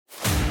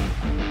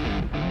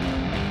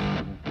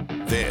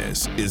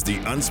This is the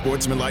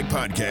Unsportsmanlike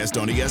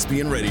Podcast on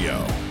ESPN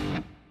Radio.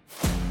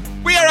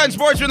 We are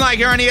Unsportsmanlike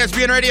here on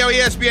ESPN Radio,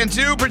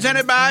 ESPN2,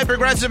 presented by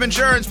Progressive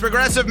Insurance.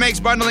 Progressive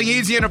makes bundling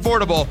easy and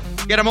affordable.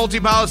 Get a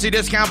multi-policy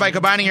discount by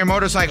combining your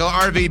motorcycle,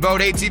 RV,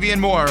 boat, ATV, and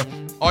more.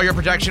 All your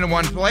protection in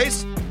one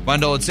place.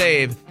 Bundle and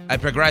save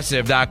at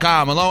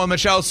Progressive.com. Along with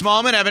Michelle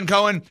Smallman, Evan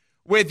Cohen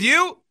with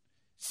you.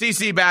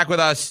 CC back with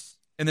us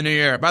in the new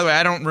year. By the way,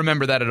 I don't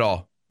remember that at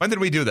all. When did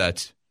we do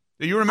that?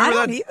 Do you remember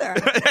that? I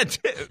don't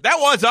either. That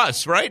was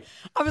us, right?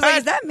 I was like,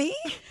 is that me?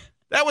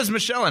 That was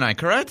Michelle and I,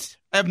 correct?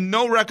 I have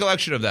no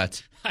recollection of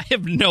that. I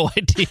have no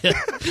idea.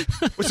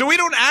 So we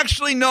don't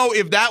actually know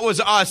if that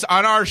was us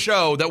on our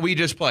show that we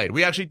just played.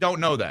 We actually don't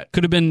know that.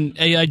 Could have been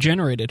AI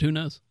generated. Who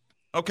knows?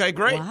 Okay,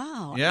 great.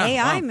 Wow. Yeah,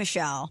 AI, wow.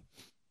 Michelle.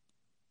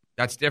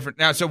 That's different.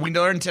 Now, so we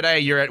learned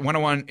today you're at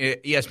 101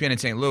 ESPN in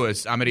St.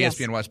 Louis. I'm at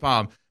ESPN West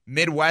Palm.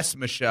 Midwest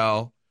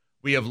Michelle,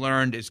 we have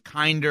learned, is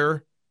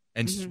kinder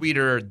and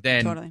sweeter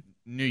than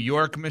New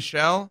York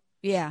Michelle.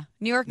 Yeah.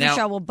 New York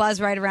Michelle will buzz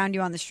right around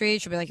you on the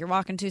street. She'll be like, you're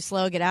walking too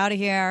slow. Get out of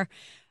here.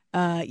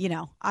 I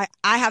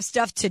have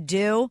stuff to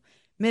do.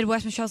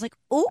 Midwest Michelle's like,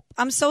 oop,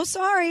 I'm so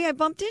sorry. I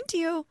bumped into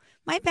you.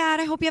 My bad.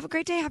 I hope you have a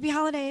great day. Happy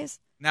holidays.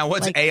 Now,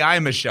 what's AI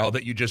Michelle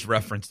that you just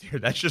referenced here?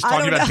 That's just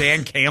talking about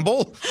Dan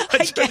Campbell?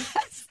 I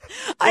guess.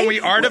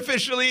 The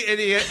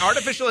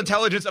artificial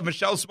intelligence of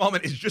Michelle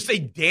Smallman is just a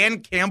Dan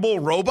Campbell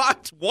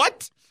robot?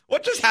 What?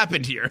 What just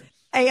happened here?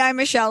 AI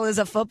Michelle is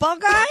a football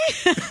guy?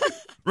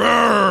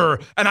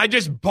 And I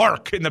just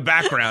bark in the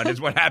background is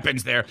what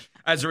happens there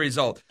as a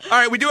result. All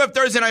right, we do have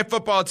Thursday Night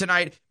Football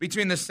tonight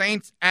between the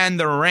Saints and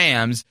the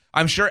Rams.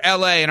 I'm sure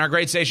L.A. and our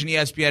great station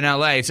ESPN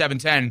L.A.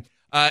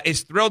 710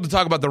 is thrilled to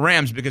talk about the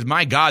Rams because,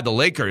 my God, the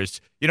Lakers,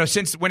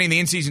 since winning the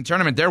in-season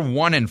tournament, they're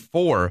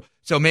 1-4.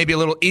 So maybe a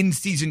little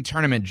in-season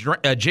tournament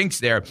jinx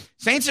there.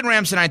 Saints and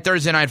Rams tonight,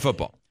 Thursday Night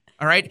Football.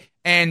 All right?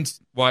 And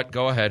what?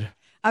 Go ahead.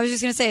 I was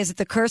just going to say, is it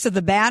the curse of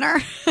the banner?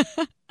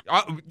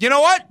 You know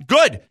what?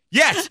 Good.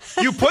 Yes.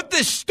 You put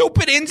this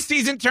stupid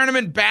in-season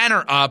tournament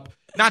banner up.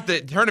 Not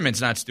the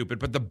tournament's not stupid,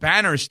 but the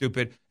banner is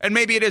stupid. And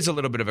maybe it is a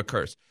little bit of a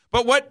curse.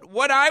 But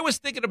what I was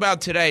thinking about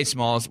today,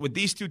 Smalls, with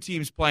these two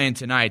teams playing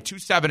tonight, 2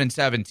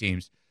 7-7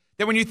 teams,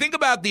 that when you think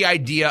about the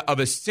idea of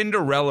a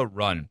Cinderella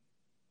run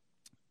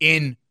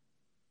in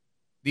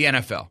the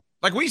NFL,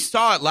 like we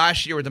saw it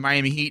last year with the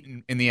Miami Heat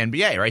in the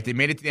NBA, right? They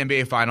made it to the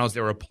NBA Finals.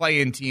 They were a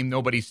play-in team.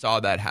 Nobody saw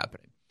that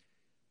happening.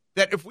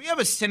 That if we have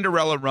a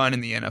Cinderella run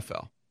in the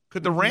NFL,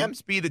 could the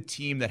Rams be the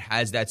team that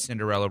has that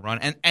Cinderella run?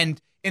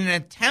 And in an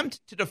attempt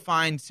to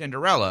define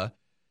Cinderella,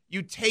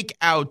 you take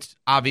out,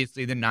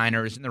 obviously, the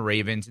Niners and the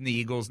Ravens and the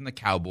Eagles and the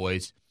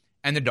Cowboys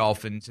and the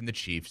Dolphins and the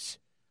Chiefs.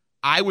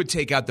 I would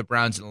take out the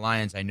Browns and the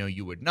Lions. I know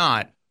you would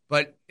not.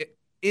 But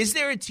is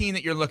there a team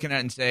that you're looking at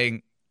and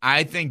saying,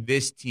 I think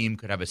this team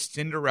could have a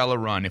Cinderella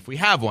run, if we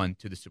have one,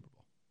 to the Super Bowl?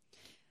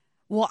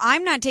 Well,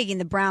 I'm not taking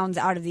the Browns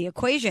out of the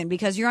equation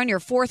because you're on your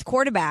fourth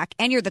quarterback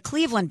and you're the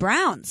Cleveland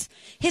Browns.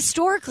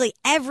 Historically,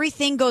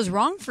 everything goes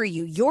wrong for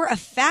you. You're a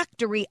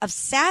factory of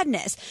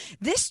sadness.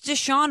 This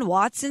Deshaun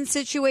Watson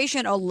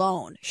situation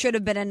alone should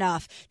have been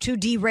enough to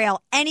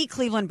derail any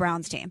Cleveland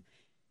Browns team.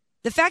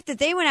 The fact that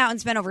they went out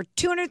and spent over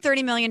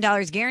 $230 million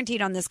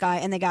guaranteed on this guy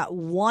and they got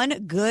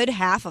one good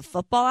half of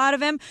football out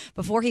of him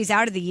before he's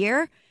out of the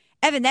year,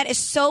 Evan, that is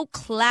so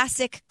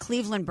classic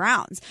Cleveland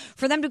Browns.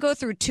 For them to go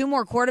through 2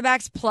 more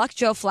quarterbacks, pluck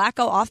Joe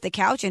Flacco off the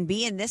couch, and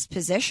be in this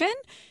position,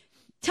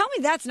 tell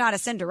me that's not a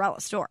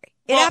Cinderella story.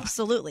 It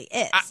absolutely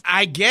is.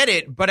 I get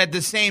it, but at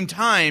the same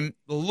time,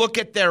 look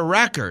at their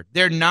record.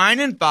 They're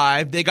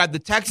 9-5. They got the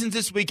Texans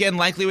this weekend,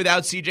 likely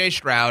without C.J.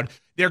 Stroud.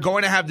 They're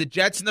going to have the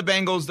Jets and the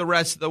Bengals the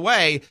rest of the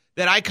way.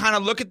 That I kind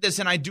of look at this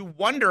and I do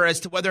wonder as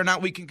to whether or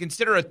not we can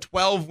consider a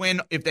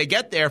 12-win, if they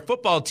get there,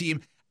 football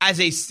team as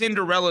a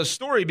Cinderella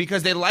story,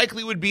 because they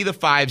likely would be the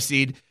 5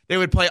 seed. They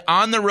would play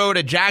on the road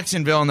at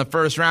Jacksonville in the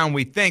first round,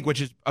 we think,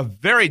 which is a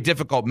very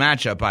difficult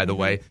matchup, by the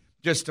way,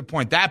 just to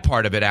point that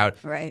part of it out.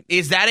 Right.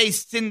 Is that a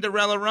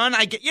Cinderella run?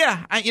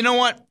 You know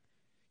what?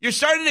 You're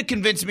starting to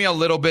convince me a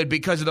little bit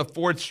because of the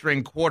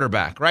 4th-string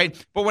quarterback,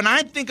 right? But when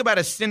I think about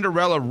a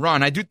Cinderella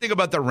run, I do think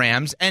about the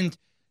Rams, and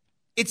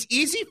it's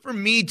easy for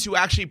me to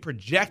actually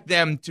project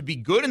them to be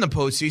good in the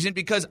postseason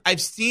because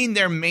I've seen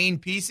their main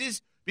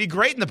pieces be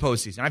great in the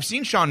postseason. I've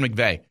seen Sean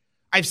McVay.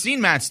 I've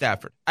seen Matt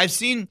Stafford. I've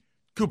seen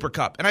Cooper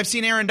Kupp. And I've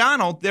seen Aaron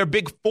Donald, their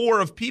big 4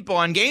 of people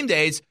on game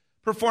days,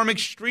 perform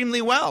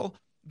extremely well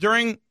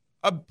during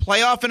a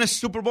playoff and a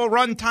Super Bowl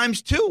run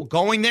times 2.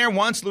 Going there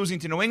once, losing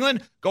to New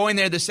England, going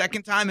there the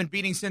second time and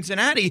beating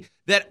Cincinnati,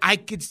 that I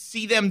could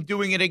see them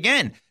doing it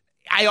again.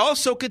 I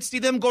also could see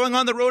them going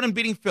on the road and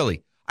beating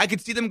Philly. I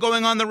could see them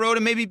going on the road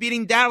and maybe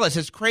beating Dallas,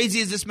 as crazy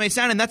as this may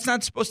sound. And that's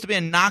not supposed to be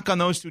a knock on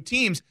those 2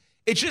 teams.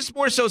 It's just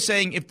more so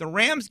saying if the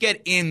Rams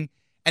get in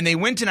and they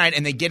win tonight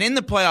and they get in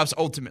the playoffs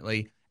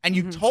ultimately, and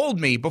you told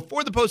me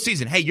before the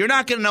postseason, hey, you're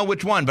not going to know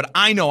which one, but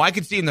I know I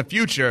could see in the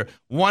future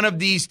one of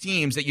these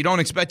teams that you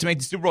don't expect to make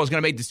the Super Bowl is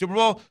going to make the Super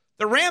Bowl,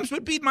 the Rams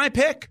would be my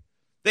pick.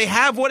 They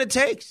have what it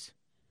takes.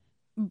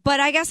 But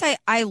I guess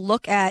I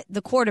look at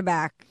the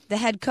quarterback, the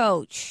head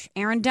coach,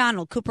 Aaron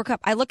Donald, Cooper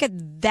Kupp. I look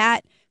at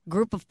that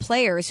group of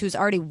players who's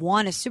already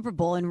won a Super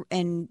Bowl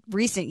in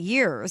recent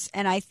years,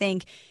 and I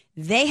think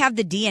they have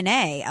the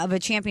DNA of a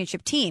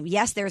championship team.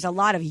 Yes, there's a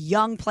lot of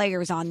young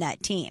players on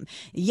that team.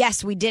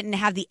 Yes, we didn't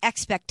have the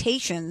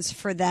expectations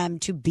for them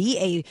to be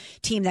a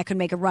team that could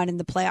make a run in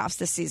the playoffs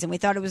this season. We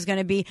thought it was going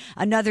to be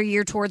another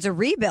year towards a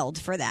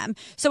rebuild for them.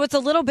 So it's a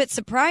little bit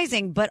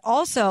surprising, but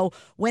also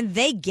when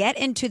they get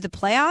into the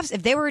playoffs,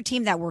 if they were a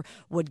team that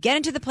would get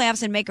into the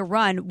playoffs and make a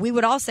run, we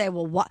would all say,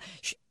 well, what?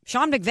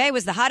 Sean McVay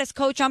was the hottest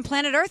coach on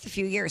planet Earth a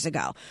few years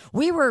ago.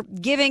 We were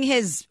giving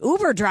his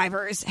Uber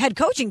drivers head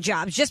coaching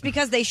jobs just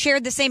because they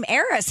shared the same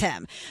era as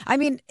him. I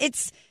mean,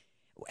 if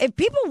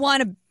people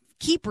want to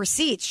keep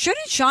receipts,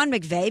 shouldn't Sean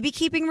McVay be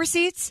keeping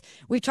receipts?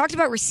 We've talked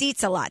about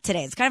receipts a lot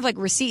today. It's kind of like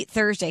Receipt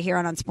Thursday here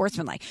on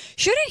Unsportsmanlike.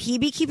 Shouldn't he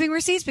be keeping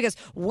receipts? Because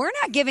we're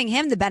not giving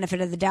him the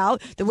benefit of the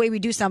doubt the way we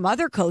do some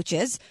other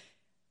coaches.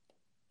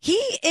 He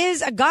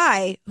is a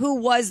guy who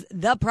was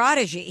the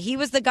prodigy. He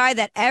was the guy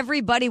that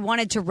everybody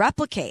wanted to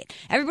replicate.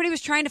 Everybody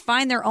was trying to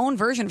find their own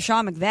version of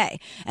Sean McVay.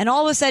 And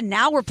all of a sudden,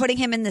 now we're putting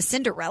him in the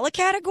Cinderella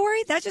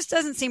category? That just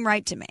doesn't seem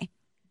right to me.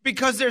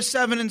 Because they're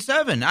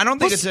 7-7. I don't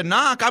think it's a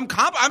knock.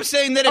 I'm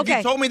saying that if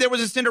you told me there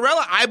was a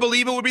Cinderella, I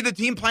believe it would be the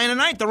team playing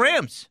tonight, the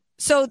Rams.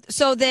 So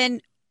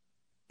then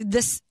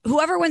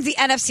whoever wins the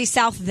NFC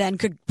South then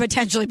could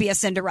potentially be a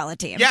Cinderella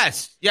team.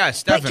 Yes,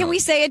 definitely. But can we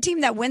say a team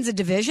that wins a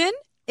division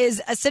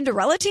is a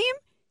Cinderella team?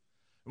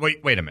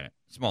 Wait a minute.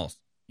 Smalls.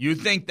 You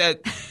think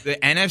that the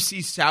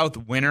NFC South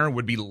winner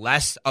would be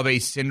less of a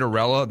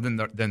Cinderella than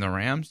the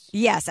Rams?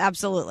 Yes,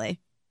 absolutely.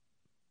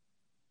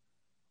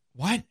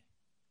 What?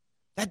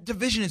 That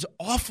division is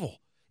awful.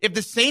 If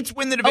the Saints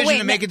win the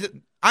division make it,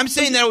 I'm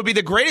saying that would be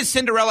the greatest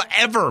Cinderella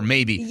ever,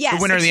 maybe. Yes,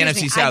 the winner of the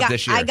NFC South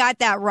this year. I got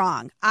that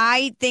wrong.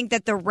 I think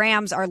that the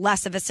Rams are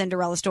less of a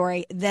Cinderella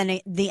story than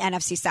the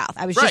NFC South.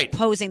 I was just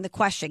posing the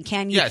question.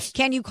 Can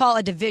you call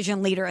a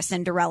division leader a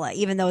Cinderella,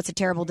 even though it's a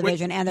terrible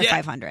division and they're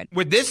 500?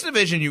 With this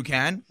division, you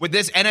can. With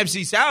this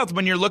NFC South,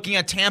 when you're looking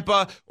at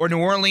Tampa or New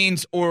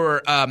Orleans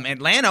or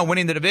Atlanta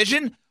winning the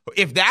division,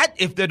 if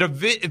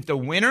the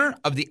winner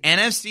of the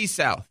NFC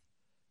South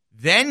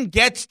then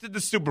gets to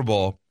the Super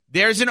Bowl,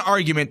 there's an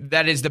argument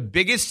that is the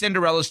biggest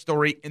Cinderella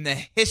story in the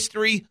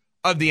history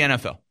of the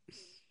NFL.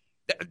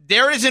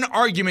 There is an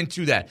argument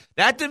to that.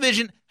 That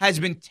division has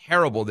been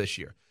terrible this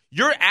year.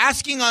 You're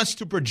asking us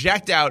to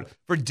project out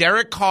for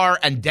Derek Carr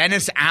and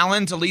Dennis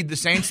Allen to lead the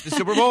Saints to the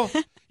Super Bowl?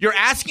 You're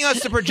asking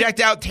us to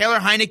project out Taylor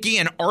Heineke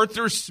and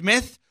Arthur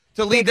Smith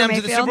to lead them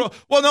to the Super Bowl?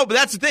 Well, no, but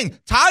that's the thing.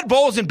 Todd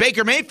Bowles and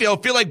Baker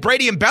Mayfield feel like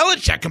Brady and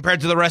Belichick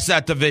compared to the rest of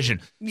that division.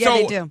 Yeah,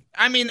 they do.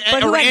 I mean,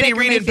 but who had Andy Baker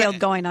Reid Mayfield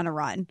going on a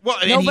run? Well,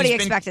 nobody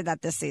expected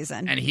that this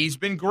season. And he's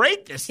been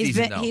great this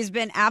season, though. He's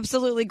been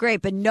absolutely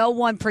great, but no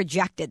one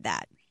projected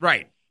that.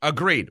 Right.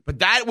 Agreed. But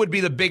that would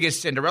be the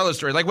biggest Cinderella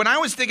story. Like when I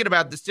was thinking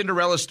about the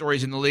Cinderella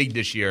stories in the league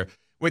this year,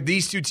 with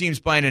these two teams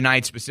playing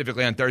tonight,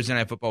 specifically on Thursday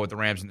Night Football with the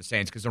Rams and the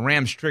Saints, because the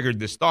Rams triggered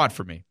this thought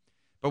for me.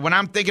 But when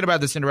I'm thinking about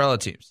the Cinderella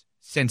teams,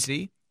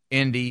 Cincy,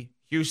 Indy,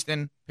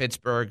 Houston,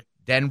 Pittsburgh,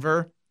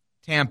 Denver,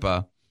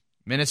 Tampa,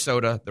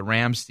 Minnesota, the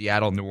Rams,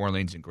 Seattle, New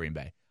Orleans, and Green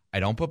Bay.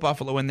 I don't put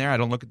Buffalo in there. I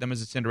don't look at them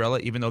as a Cinderella,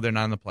 even though they're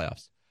not in the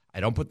playoffs. I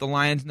don't put the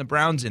Lions and the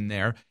Browns in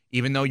there,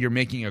 even though you're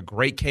making a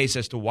great case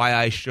as to why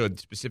I should,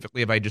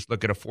 specifically if I just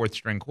look at a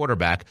fourth-string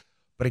quarterback.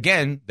 But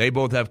again, they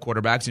both have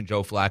quarterbacks in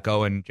Joe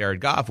Flacco and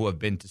Jared Goff who have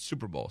been to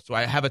Super Bowl. So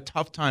I have a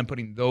tough time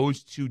putting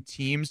those two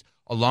teams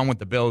along with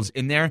the Bills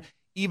in there,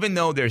 even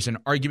though there's an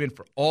argument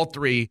for all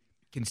three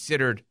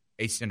considered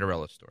a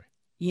Cinderella story.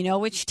 You know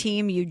which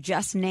team you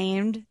just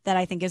named that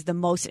I think is the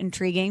most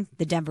intriguing?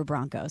 The Denver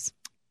Broncos.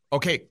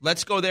 Okay,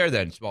 let's go there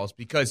then, Smalls,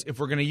 because if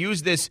we're going to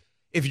use this,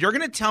 if you're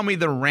going to tell me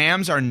the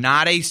Rams are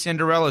not a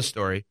Cinderella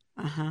story,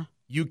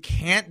 you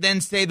can't then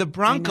say the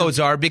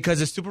Broncos are,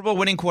 because a Super Bowl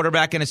winning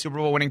quarterback and a Super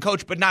Bowl winning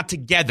coach, but not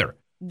together.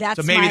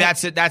 So maybe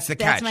that's it. That's the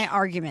catch. That's my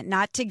argument.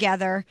 Not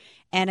together,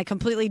 and a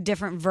completely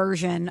different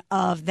version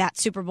of that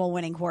Super Bowl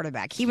winning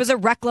quarterback. He was a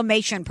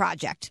reclamation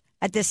project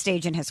at this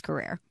stage in his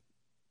career.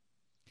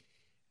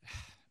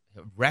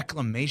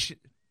 Reclamation?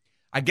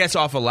 I guess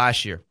off of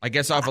last year. You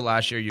could say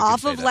that.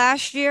 Off of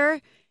last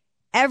year,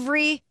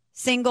 every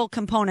single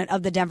component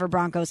of the Denver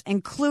Broncos,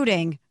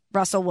 including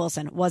Russell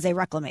Wilson, was a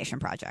reclamation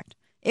project.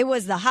 It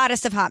was the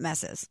hottest of hot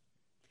messes.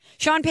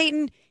 Sean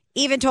Payton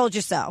even told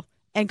you so.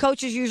 And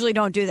coaches usually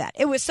don't do that.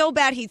 It was so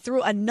bad he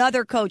threw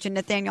another coach, and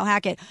Nathaniel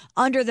Hackett,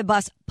 under the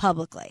bus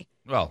publicly.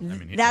 Well, I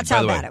mean, that's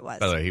how bad it was.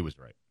 By the way, he was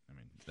right. I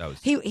mean, that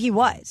was he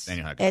was.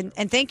 Nathaniel Hackett.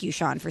 And thank you,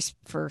 Sean,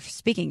 for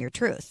speaking your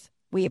truth.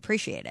 We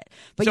appreciate it.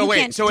 But so you wait,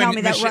 can't so tell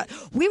me that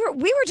we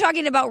were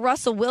talking about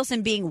Russell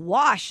Wilson being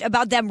washed,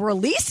 about them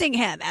releasing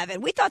him, Evan.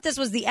 We thought this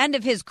was the end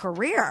of his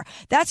career.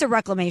 That's a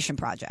reclamation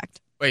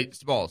project. Wait,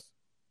 Smalls.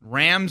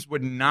 Rams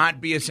would not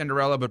be a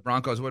Cinderella, but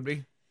Broncos would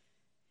be?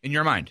 In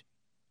your mind?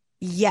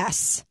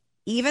 Yes.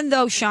 Even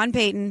though Sean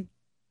Payton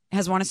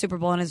has won a Super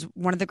Bowl and is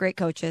one of the great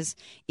coaches,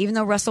 even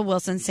though Russell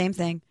Wilson, same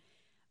thing,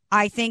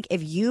 I think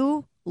if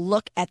you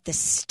look at the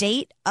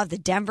state of the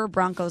Denver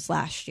Broncos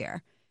last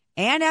year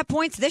and at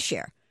points this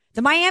year.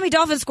 The Miami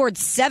Dolphins scored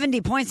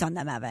 70 points on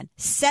them, Evan.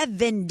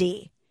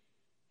 70.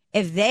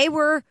 If they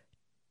were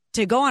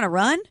to go on a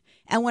run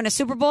and win a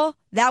Super Bowl,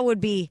 that would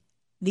be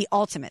the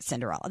ultimate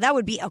Cinderella. That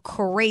would be a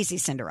crazy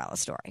Cinderella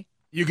story.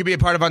 You could be a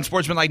part of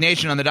Unsportsmanlike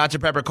Nation on the Dr.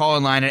 Pepper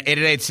call-in line at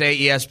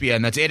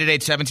 888-SAY-ESPN. That's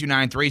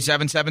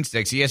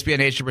 888-729-3776. ESPN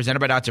Nation presented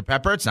by Dr.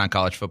 Pepper. It's not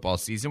college football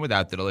season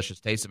without the delicious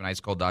taste of an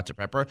ice-cold Dr.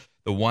 Pepper,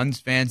 the ones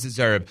fans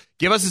deserve.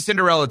 Give us a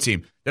Cinderella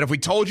team. That if we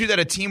told you that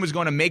a team was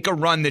going to make a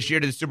run this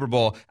year to the Super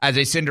Bowl as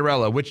a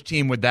Cinderella, which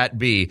team would that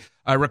be?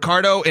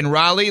 Ricardo in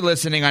Raleigh,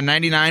 listening on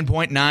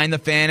 99.9 The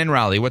Fan in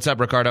Raleigh. What's up,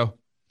 Ricardo?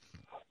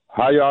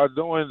 How y'all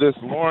doing this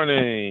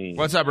morning?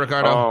 What's up,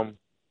 Ricardo?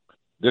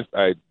 This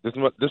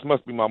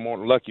must be my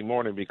lucky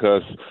morning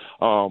because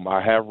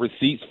I have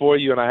receipts for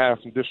you and I have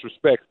some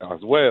disrespect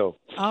as well.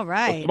 All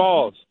right. But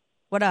Smalls,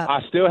 what up? I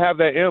still have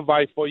that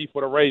invite for you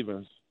for the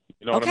Ravens.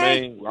 You know what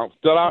I mean? I'm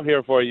still out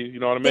here for you. You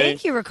know what I mean?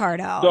 Thank you,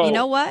 Ricardo. So, you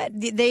know what?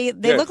 They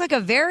look like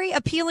a very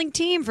appealing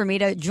team for me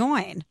to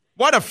join.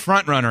 What a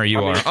front runner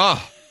you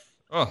are.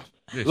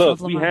 Geez. Look,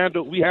 we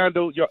handled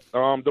your,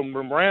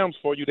 the Rams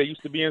for you. They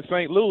used to be in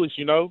St. Louis,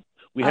 you know.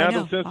 We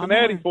handled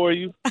Cincinnati for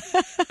you.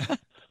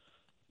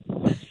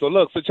 So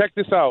check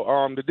this out.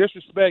 The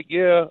disrespect,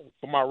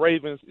 for my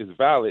Ravens is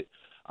valid.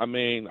 I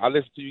mean, I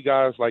listen to you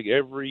guys like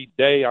every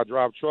day. I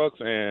drive trucks,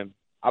 and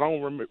I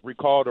don't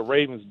recall the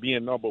Ravens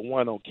being number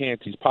one on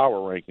Canty's power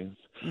rankings.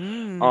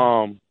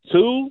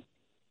 Two,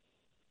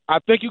 I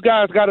think you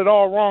guys got it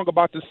all wrong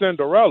about the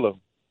Cinderella.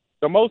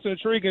 The most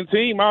intriguing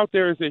team out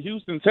there is the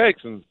Houston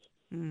Texans.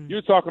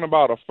 You're talking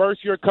about a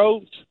first-year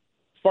coach,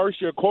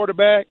 first-year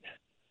quarterback.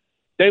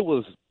 They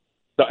was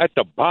at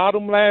the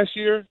bottom last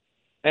year.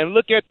 And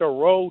look at the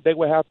road they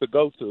would have to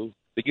go to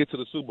get to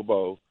the Super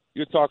Bowl.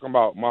 You're talking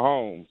about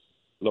Mahomes,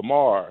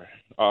 Lamar,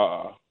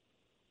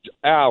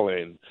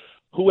 Allen,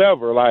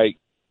 whoever. Like,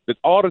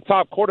 all the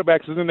top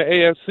quarterbacks is in the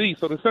AFC,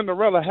 so the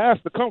Cinderella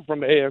has to come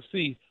from the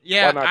AFC.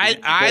 Yeah,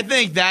 I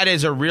think that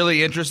is a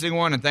really interesting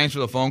one, and thanks for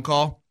the phone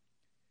call.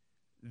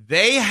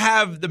 They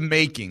have the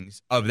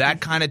makings of that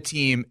kind of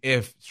team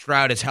if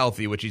Stroud is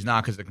healthy, which he's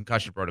not because of the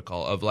concussion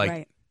protocol, of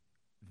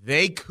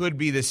they could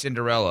be the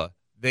Cinderella.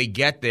 They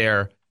get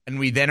there. And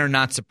we then are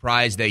not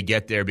surprised they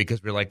get there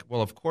because we're like,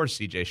 well, of course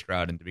C.J.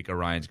 Stroud and DeMeco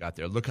Ryans got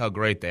there. Look how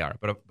great they are.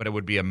 But it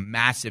would be a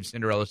massive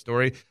Cinderella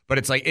story. But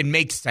it's like it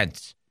makes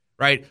sense,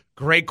 right?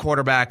 Great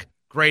quarterback,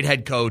 great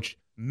head coach.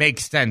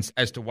 Makes sense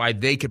as to why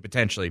they could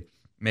potentially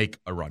make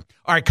a run.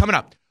 All right, coming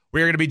up,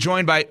 we are going to be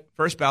joined by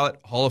first ballot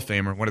Hall of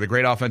Famer, one of the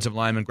great offensive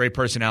linemen, great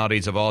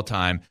personalities of all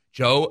time,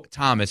 Joe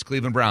Thomas,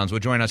 Cleveland Browns, will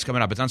join us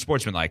coming up. It's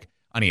Unsportsmanlike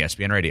on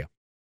ESPN Radio.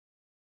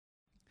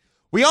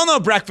 We all know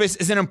breakfast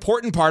is an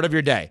important part of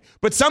your day,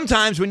 but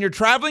sometimes when you're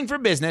traveling for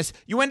business,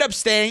 you end up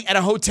staying at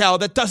a hotel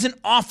that doesn't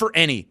offer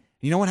any.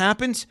 You know what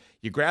happens?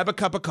 You grab a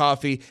cup of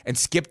coffee and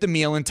skip the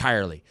meal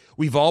entirely.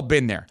 We've all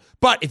been there.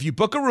 But if you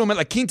book a room at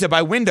La Quinta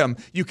by Wyndham,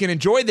 you can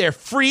enjoy their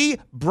free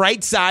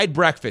Bright Side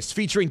breakfast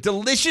featuring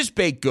delicious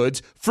baked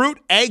goods, fruit,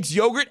 eggs,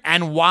 yogurt,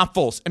 and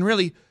waffles. And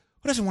really,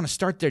 who doesn't want to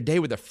start their day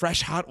with a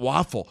fresh, hot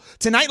waffle?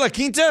 Tonight, La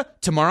Quinta,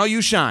 tomorrow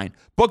you shine.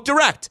 Book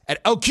direct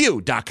at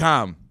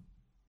LQ.com.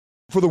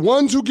 For the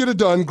ones who get it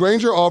done,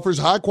 Grainger offers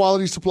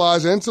high-quality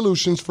supplies and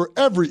solutions for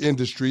every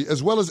industry,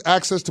 as well as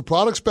access to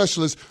product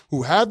specialists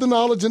who have the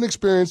knowledge and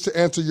experience to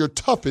answer your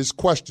toughest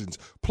questions.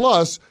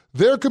 Plus,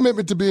 their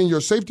commitment to being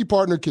your safety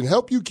partner can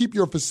help you keep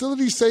your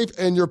facility safe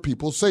and your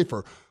people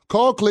safer.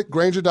 Call, click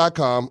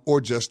Grainger.com, or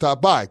just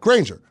stop by.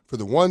 Grainger, for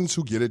the ones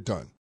who get it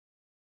done.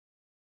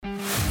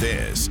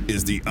 This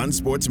is the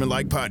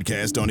Unsportsmanlike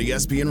Podcast on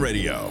ESPN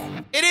Radio.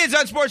 It is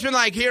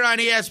Unsportsmanlike here on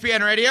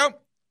ESPN Radio,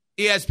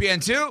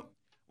 ESPN2.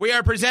 We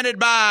are presented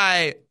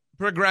by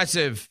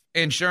Progressive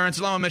Insurance.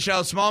 Hello,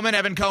 Michelle Smallman,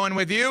 Evan Cohen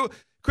with you.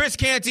 Chris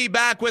Canty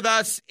back with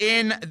us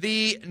in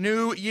the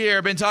new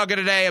year. Been talking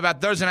today about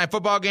Thursday night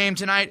football game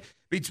tonight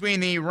between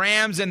the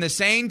Rams and the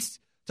Saints.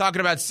 Talking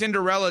about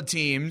Cinderella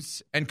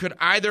teams, and could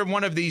either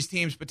one of these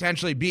teams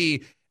potentially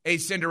be a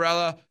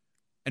Cinderella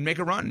and make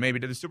a run maybe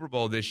to the Super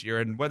Bowl this year,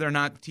 and whether or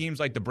not teams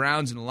like the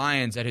Browns and the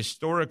Lions that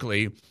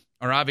historically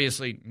are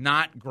obviously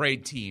not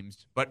great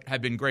teams but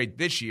have been great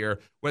this year,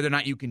 whether or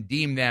not you can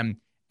deem them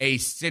a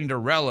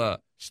Cinderella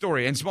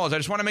story. And Smalls, I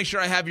just want to make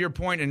sure I have your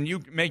point, and you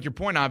make your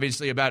point,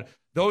 obviously, about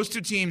those two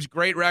teams,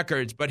 great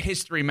records, but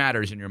history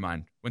matters in your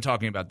mind when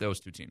talking about those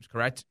two teams,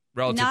 correct?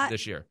 Relative to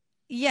this year.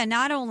 Yeah,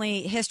 not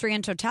only history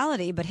in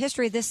totality, but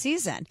history this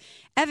season.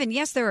 Evan,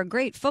 yes, they're a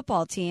great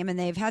football team, and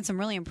they've had some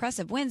really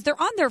impressive wins. They're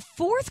on their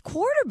fourth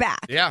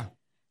quarterback. Yeah.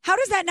 How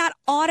does that not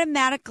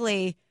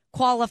automatically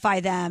qualify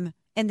them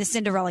in the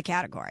Cinderella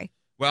category?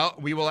 Well,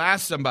 we will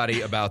ask somebody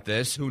about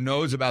this who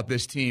knows about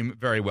this team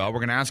very well. We're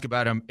going to ask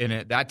about him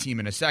that team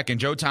in a second.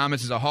 Joe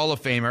Thomas is a Hall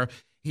of Famer.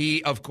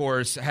 He, of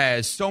course,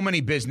 has so many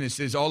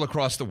businesses all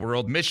across the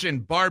world. Mission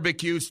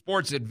Barbecue,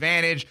 Sports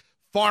Advantage,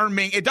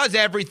 farming. It does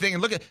everything.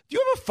 And look at, do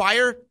you have a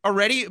fire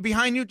already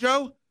behind you,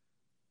 Joe?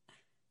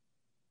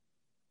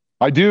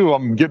 I do.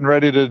 I'm getting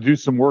ready to do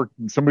some work.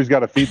 Somebody's got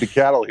to feed the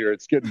cattle here.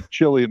 It's getting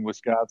chilly in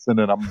Wisconsin,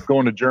 and I'm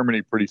going to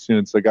Germany pretty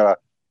soon, so I got to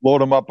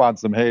load them up on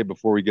some hay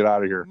before we get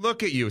out of here.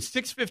 Look at you.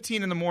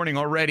 6:15 in the morning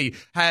already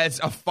has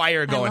a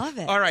fire going. I love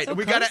it. All right, So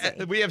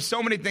we have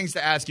so many things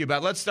to ask you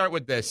about. Let's start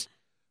with this.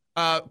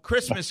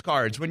 Christmas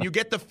cards. When you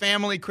get the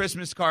family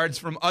Christmas cards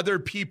from other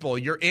people,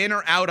 you're in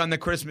or out on the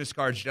Christmas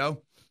cards,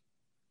 Joe?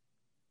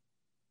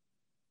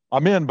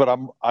 I'm in, but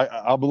I'm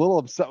a little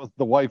upset with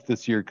the wife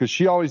this year because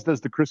she always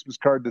does the Christmas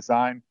card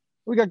design.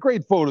 We got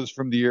great photos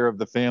from the year of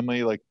the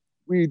family. Like,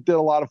 we did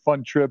a lot of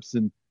fun trips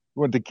and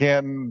went to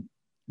Canton,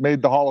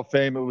 made the Hall of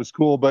Fame. It was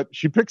cool, but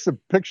she picks a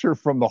picture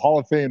from the Hall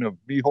of Fame of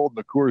me holding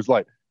the Coors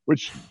Light,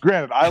 which,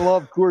 granted, I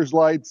love Coors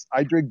Lights.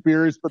 I drink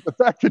beers, but the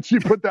fact that she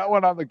put that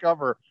one on the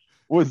cover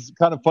was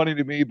kind of funny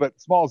to me. But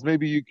Smalls,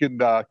 maybe you can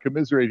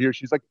commiserate here.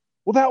 She's like,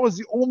 well, that was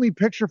the only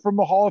picture from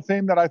the Hall of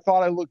Fame that I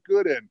thought I looked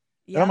good in.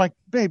 Yeah. And I'm like,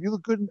 babe, you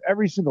look good in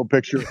every single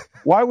picture.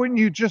 Why wouldn't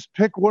you just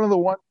pick one of the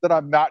ones that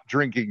I'm not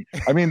drinking?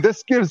 I mean,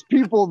 this gives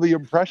people the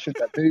impression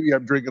that maybe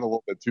I'm drinking a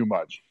little bit too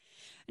much.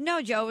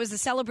 No, Joe, it was a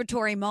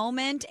celebratory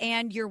moment,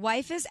 and your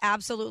wife is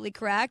absolutely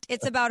correct.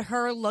 It's about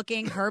her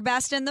looking her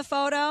best in the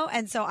photo,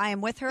 and so I am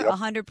with her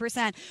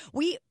 100%.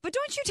 But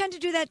don't you tend to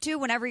do that too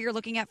whenever you're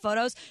looking at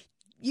photos?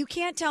 You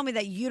can't tell me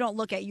that you don't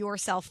look at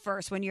yourself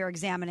first when you're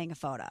examining a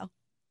photo.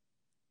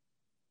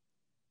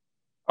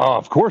 Oh,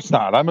 of course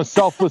not. I'm a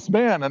selfless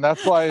man, and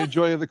that's why I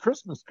enjoy the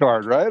Christmas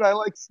card, right? I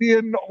like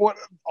seeing what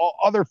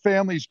other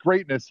families'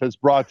 greatness has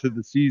brought to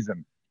the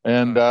season.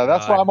 And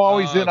that's why I'm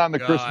always in on the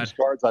Christmas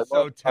cards. I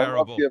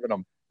love giving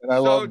them. And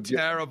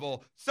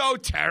So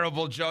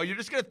terrible, Joe. You're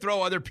just going to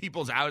throw other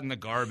people's out in the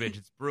garbage.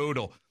 It's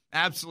brutal.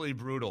 Absolutely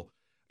brutal.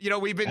 You know,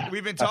 we've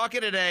been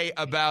talking today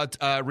about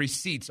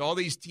receipts. All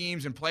these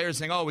teams and players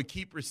saying, oh, we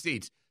keep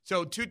receipts.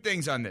 So 2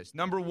 things on this.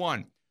 Number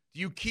 1, do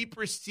you keep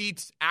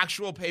receipts,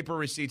 actual paper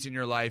receipts in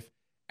your life?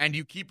 And do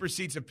you keep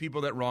receipts of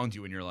people that wronged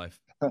you in your life?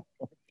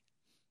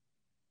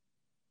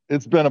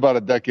 It's been about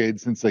a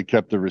decade since I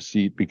kept a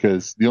receipt,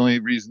 because the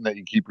only reason that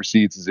you keep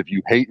receipts is if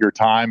you hate your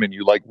time and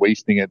you like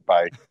wasting it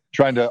by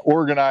trying to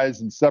organize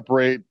and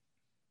separate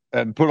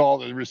and put all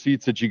the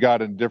receipts that you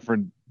got in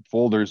different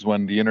folders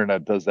when the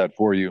internet does that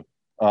for you.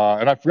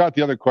 And I forgot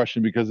the other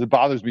question because it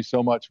bothers me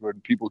so much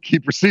when people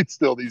keep receipts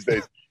still these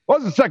days.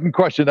 What was the second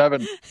question,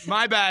 Evan?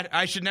 My bad.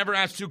 I should never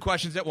ask 2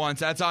 questions at once.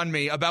 That's on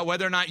me. About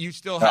whether or not you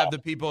still have the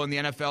people in the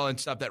NFL and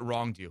stuff that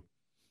wronged you.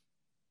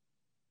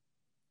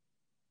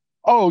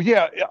 Oh,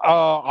 yeah.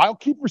 I'll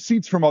keep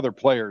receipts from other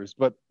players,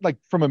 but like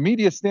from a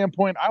media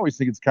standpoint, I always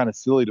think it's kind of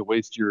silly to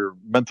waste your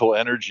mental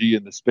energy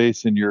and the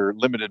space in your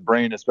limited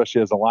brain,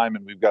 especially as a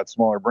lineman. We've got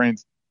smaller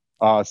brains.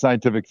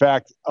 Scientific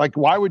fact. Like,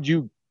 why would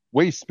you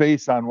waste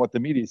space on what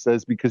the media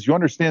says? Because you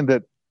understand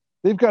that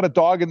they've got a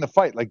dog in the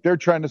fight. Like, they're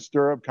trying to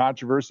stir up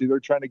controversy. They're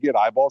trying to get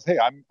eyeballs. Hey,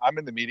 I'm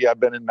in the media. I've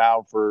been in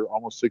now for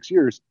almost 6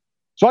 years.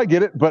 So I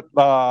get it, but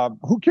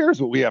who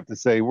cares what we have to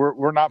say?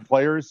 We're not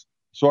players,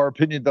 so our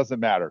opinion doesn't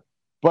matter.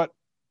 But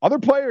other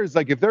players,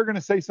 like, if they're going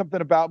to say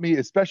something about me,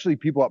 especially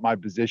people at my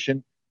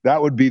position,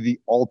 that would be the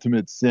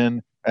ultimate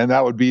sin. And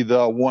that would be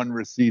the one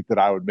receipt that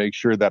I would make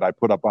sure that I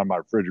put up on my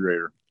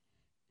refrigerator.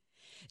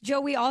 Joe,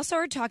 we also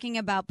are talking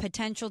about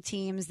potential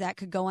teams that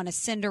could go on a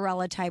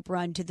Cinderella-type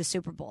run to the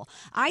Super Bowl.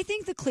 I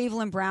think the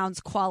Cleveland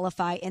Browns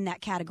qualify in that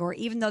category,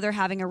 even though they're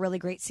having a really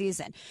great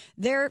season.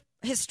 They're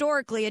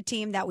historically a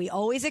team that we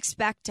always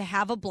expect to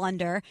have a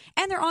blunder,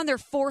 and they're on their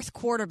 4th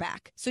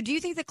quarterback. So do you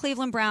think the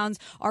Cleveland Browns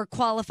are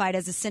qualified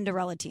as a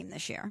Cinderella team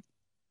this year?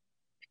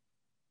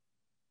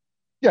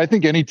 Yeah, I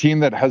think any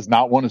team that has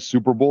not won a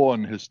Super Bowl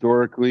and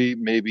historically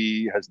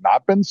maybe has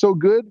not been so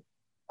good,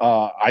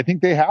 I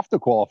think they have to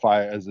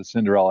qualify as a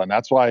Cinderella. And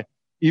that's why,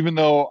 even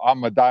though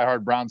I'm a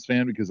diehard Browns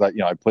fan because I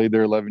played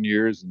there 11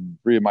 years and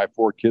 3 of my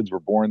 4 kids were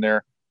born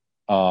there.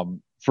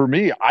 For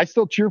me, I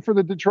still cheer for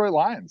the Detroit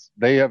Lions.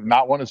 They have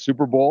not won a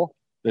Super Bowl.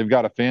 They've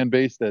got a fan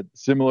base that's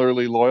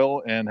similarly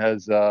loyal and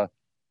has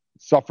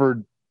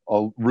suffered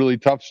a really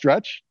tough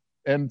stretch.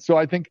 And so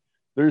I think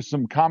there's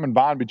some common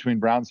bond between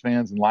Browns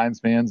fans and Lions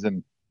fans.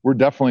 And we're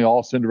definitely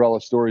all Cinderella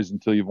stories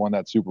until you've won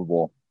that Super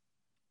Bowl.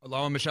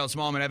 Hello, I'm Michelle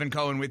Smallman. Evan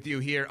Cohen with you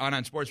here on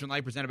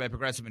Unsportsmanlike, presented by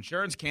Progressive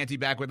Insurance. Canty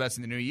back with us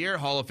in the new year.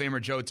 Hall of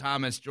Famer Joe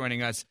Thomas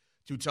joining us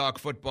to talk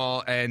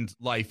football and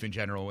life in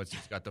general. It's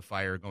got the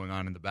fire going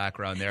on in the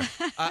background there.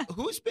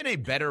 Who's been a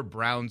better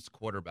Browns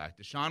quarterback,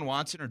 Deshaun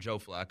Watson or Joe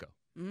Flacco?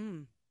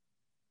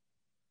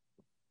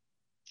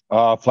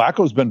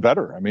 Flacco's been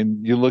better. I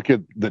mean, you look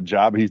at the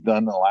job he's done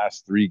in the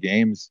last 3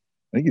 games.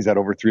 I think he's had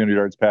over 300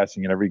 yards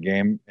passing in every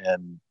game,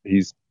 and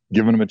he's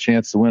given him a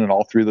chance to win in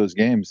all 3 of those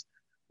games.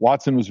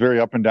 Watson was very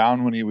up and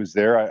down when he was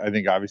there. I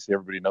think obviously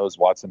everybody knows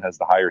Watson has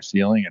the higher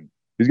ceiling and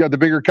he's got the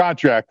bigger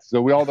contract.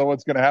 So we all know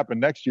what's going to happen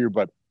next year.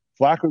 But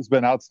Flacco's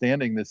been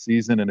outstanding this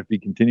season. And if he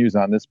continues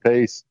on this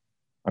pace,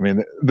 I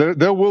mean,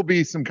 there will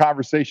be some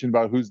conversation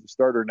about who's the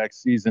starter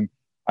next season.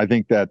 I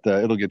think that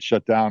it'll get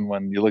shut down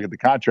when you look at the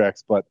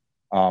contracts. But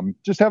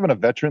just having a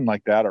veteran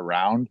like that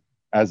around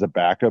as a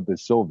backup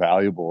is so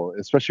valuable,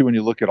 especially when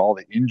you look at all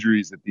the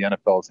injuries that the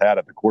NFL has had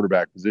at the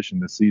quarterback position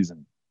this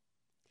season.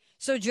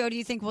 So, Joe, do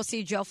you think we'll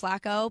see Joe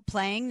Flacco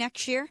playing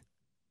next year?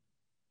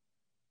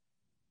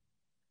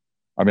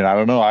 I mean, I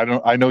don't know.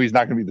 I know he's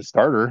not going to be the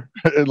starter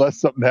unless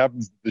something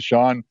happens to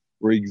Deshaun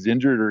where he's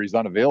injured or he's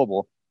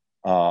unavailable.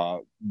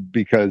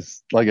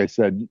 Because, like I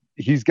said,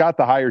 he's got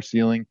the higher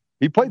ceiling.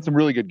 He played some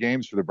really good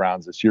games for the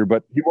Browns this year,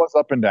 but he was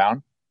up and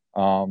down.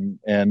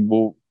 And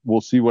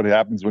we'll see what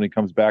happens when he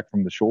comes back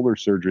from the shoulder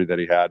surgery that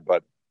he had.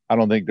 But I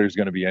don't think there's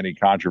going to be any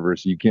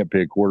controversy. You can't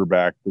pay a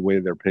quarterback the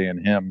way they're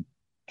paying him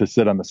to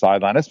sit on the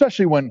sideline,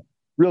 especially when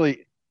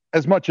really,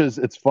 as much as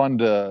it's fun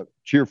to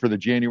cheer for the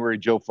January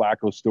Joe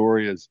Flacco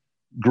story, as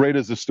great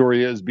as the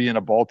story is, being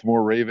a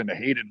Baltimore Raven, a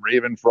hated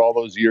Raven for all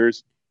those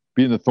years,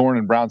 being the thorn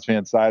in Browns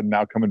fan side and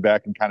now coming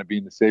back and kind of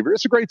being the savior.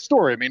 It's a great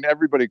story. I mean,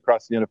 everybody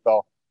across the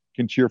NFL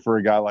can cheer for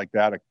a guy like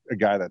that, a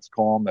guy that's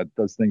calm, that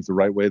does things the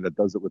right way, that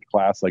does it with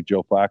class like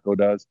Joe Flacco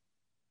does.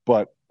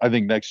 But I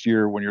think next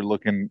year, when you're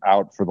looking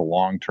out for the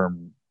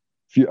long-term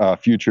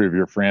future of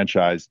your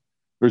franchise,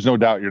 there's no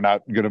doubt you're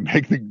not going to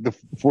make the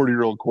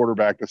 40-year-old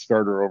quarterback the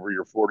starter over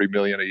your $40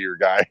 million a year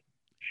guy.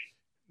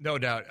 No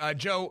doubt.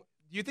 Joe,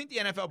 do you think the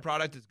NFL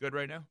product is good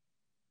right now?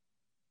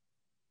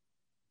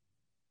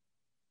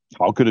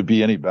 How could it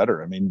be any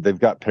better? I mean, they've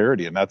got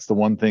parity, and that's the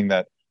one thing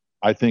that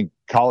I think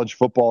college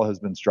football has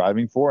been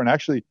striving for. And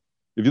actually,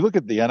 if you look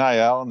at the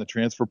NIL and the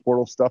transfer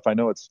portal stuff, I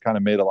know it's kind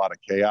of made a lot of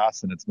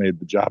chaos, and it's made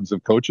the jobs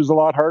of coaches a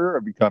lot harder.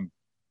 I've become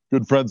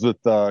good friends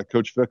with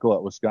Coach Fickle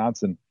at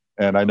Wisconsin,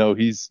 and I know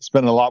he's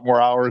spending a lot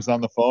more hours on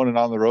the phone and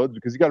on the road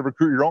because you got to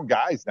recruit your own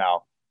guys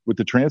now with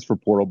the transfer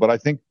portal. But I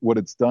think what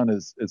it's done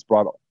is it's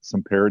brought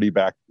some parity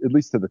back, at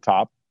least to the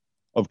top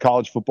of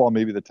college football,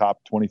 maybe the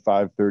top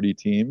 25, 30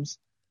 teams.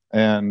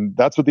 And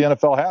that's what the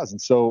NFL has.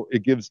 And so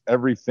it gives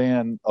every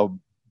fan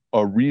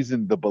a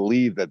reason to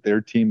believe that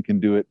their team can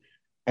do it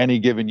any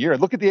given year.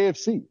 Look at the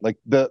AFC. Like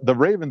the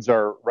Ravens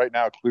are right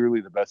now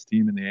clearly the best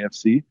team in the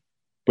AFC,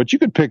 but you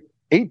could pick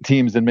 8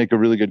 teams and make a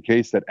really good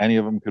case that any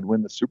of them could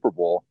win the Super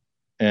Bowl.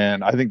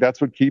 And I think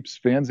that's what keeps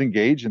fans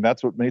engaged, and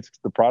that's what makes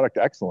the product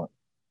excellent.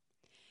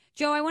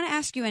 Joe, I want to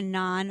ask you a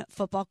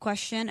non-football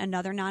question,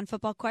 another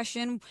non-football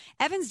question.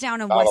 Evan's down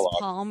in West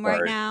Palm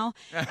right now.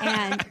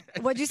 And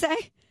what'd you say?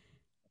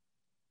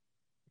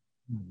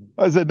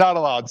 I said not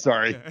allowed.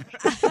 Sorry.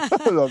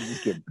 No, I'm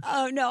just kidding.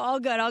 Oh, no.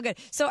 All good. All good.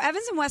 So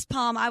Evan's in West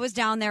Palm. I was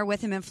down there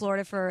with him in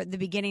Florida for the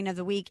beginning of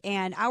the week,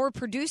 and our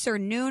producer,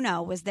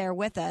 Nuno, was there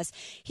with us.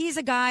 He's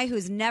a guy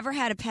who's never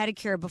had a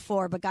pedicure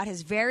before, but got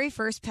his very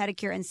first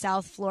pedicure in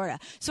South Florida.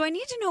 So I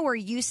need to know where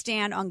you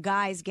stand on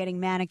guys getting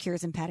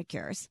manicures and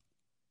pedicures.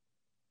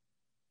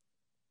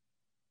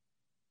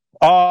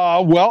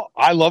 Well,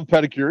 I love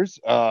pedicures.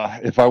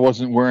 If I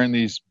wasn't wearing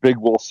these big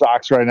wool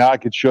socks right now, I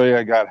could show you.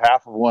 I got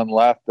half of one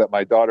left that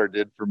my daughter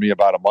did for me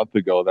about a month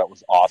ago. That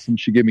was awesome.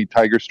 She gave me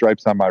tiger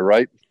stripes on my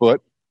right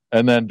foot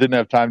and then didn't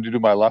have time to do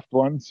my left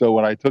one. So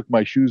when I took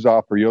my shoes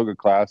off for yoga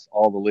class,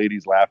 all the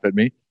ladies laugh at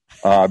me,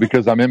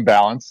 because I'm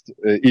imbalanced,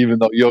 even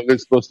though yoga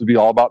is supposed to be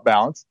all about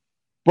balance.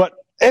 But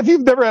if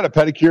you've never had a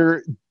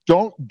pedicure,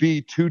 don't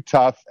be too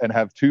tough and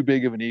have too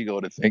big of an ego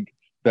to think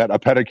that a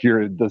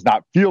pedicure does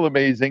not feel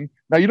amazing.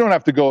 Now, you don't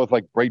have to go with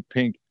like bright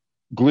pink,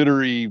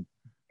 glittery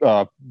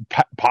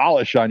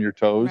polish on your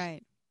toes,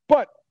 right,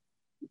 but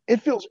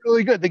it feels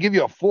really good. They give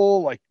you a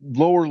full like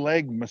lower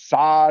leg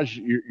massage.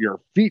 Your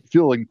feet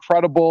feel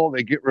incredible.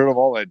 They get rid of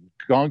all that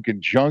gunk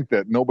and junk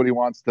that nobody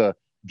wants to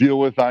deal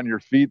with on your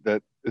feet,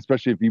 that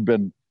especially if you've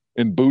been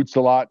in boots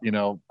a lot. You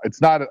know,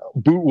 it's not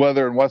boot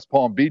weather in West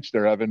Palm Beach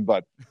there, Evan,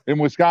 but in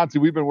Wisconsin,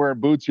 we've been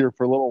wearing boots here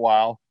for a little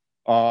while.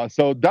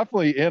 So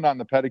definitely in on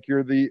the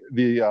pedicure.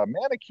 The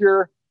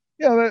manicure,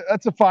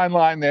 that's a fine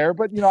line there,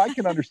 but I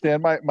can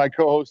understand. My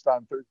co-host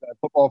on Thursday Night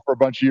Football for a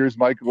bunch of years,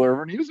 Michael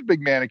Irvin, he was a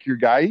big manicure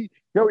guy. He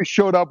always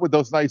showed up with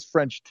those nice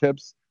French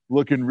tips,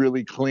 looking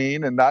really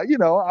clean. And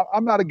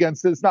I'm not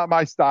against it. It's not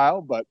my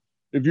style, but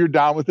if you're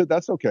down with it,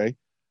 that's okay.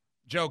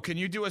 Joe, can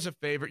you do us a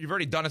favor? You've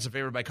already done us a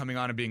favor by coming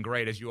on and being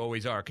great, as you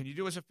always are. Can you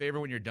do us a favor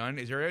when you're done?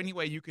 Is there any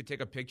way you could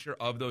take a picture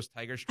of those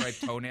tiger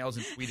striped toenails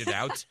and tweet it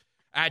out?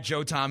 At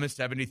Joe Thomas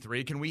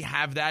 73. Can we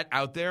have that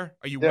out there?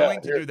 Are you willing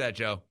to do that,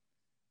 Joe?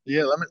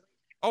 Yeah, let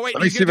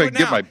me see if I can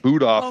get my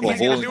boot off. He's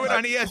going to do it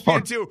on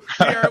ESPN too.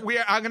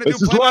 I'm going to do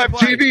this is live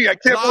TV. I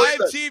can't believe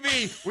live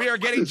TV. We are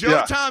getting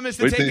Joe Thomas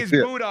to take his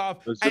boot off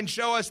and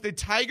show us the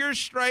tiger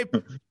stripe.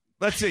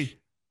 Let's see.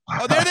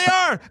 Oh, there they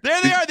are.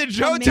 There they are. The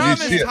Joe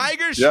Thomas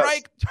tiger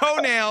stripe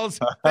toenails,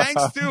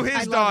 thanks to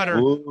his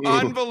daughter.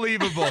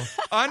 Unbelievable.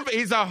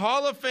 He's a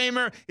Hall of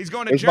Famer. He's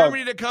going to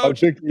Germany to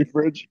coach.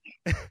 Fridge.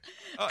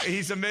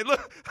 He's a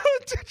look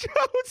to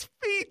Joe's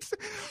feet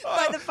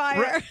by the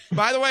fire.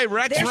 By the way,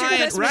 Rex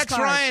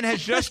Ryan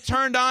has just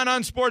turned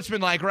on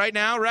Sportsmanlike right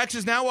now. Rex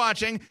is now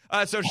watching.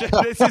 So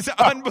this is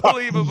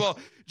unbelievable.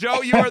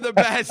 Joe, you are the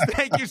best.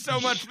 Thank you so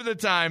much for the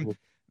time.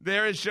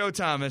 There is Joe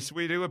Thomas.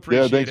 We do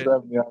appreciate it. Thanks for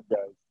having me on, guys.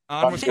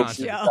 On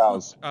Wisconsin.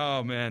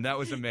 Oh, man, that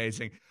was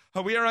amazing.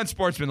 We are on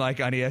Sportsmanlike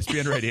on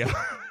ESPN Radio.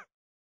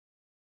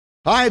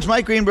 Hi, it's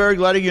Mike Greenberg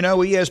letting you know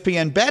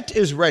ESPN Bet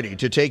is ready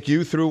to take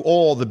you through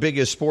all the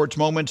biggest sports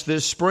moments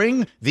this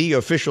spring. The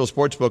official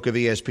sportsbook of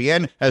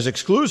ESPN has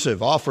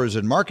exclusive offers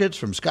and markets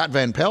from Scott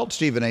Van Pelt,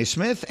 Stephen A.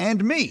 Smith,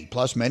 and me,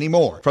 plus many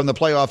more. From the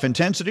playoff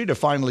intensity to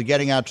finally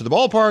getting out to the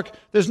ballpark,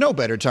 there's no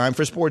better time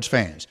for sports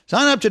fans.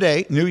 Sign up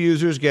today. New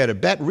users get a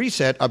bet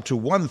reset up to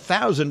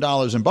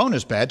 $1,000 in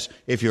bonus bets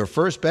if your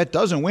first bet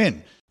doesn't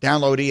win.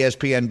 Download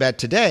ESPN Bet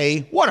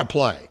today. What a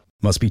play.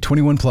 Must be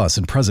 21 plus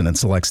and present in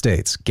select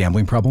states.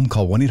 Gambling problem?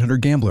 Call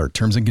 1-800-GAMBLER.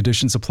 Terms and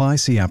conditions apply.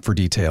 See app for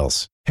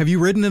details. Have you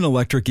ridden an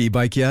electric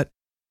e-bike yet?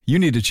 You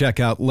need to check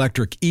out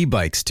Electric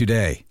E-Bikes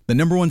today, the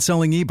 #1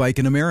 selling e-bike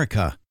in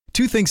America.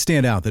 Two things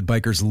stand out that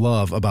bikers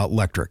love about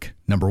Electric.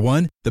 Number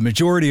one, the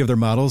majority of their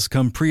models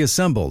come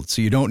pre-assembled,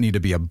 so you don't need to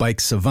be a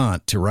bike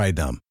savant to ride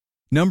them.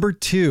 Number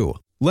two,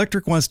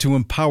 Electric wants to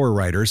empower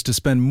riders to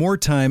spend more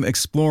time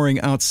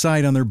exploring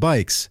outside on their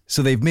bikes,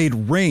 so they've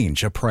made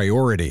range a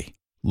priority.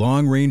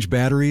 Long-range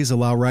batteries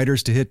allow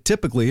riders to hit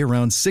typically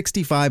around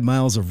 65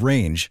 miles of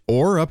range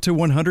or up to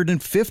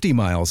 150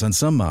 miles on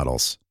some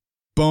models.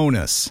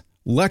 Bonus,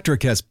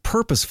 Electric has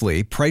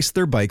purposefully priced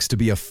their bikes to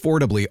be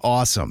affordably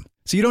awesome,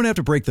 so you don't have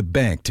to break the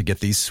bank to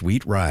get these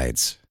sweet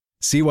rides.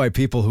 See why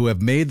people who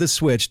have made the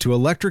switch to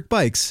electric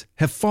bikes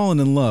have fallen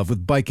in love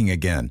with biking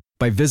again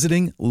by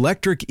visiting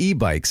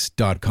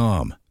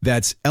lectricebikes.com.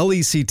 That's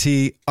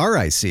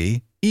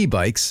LECTRIC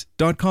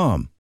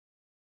ebikes.com.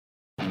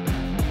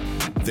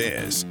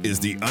 This is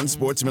the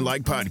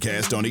Unsportsmanlike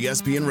Podcast on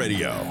ESPN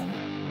Radio.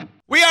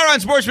 We are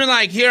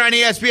Unsportsmanlike here on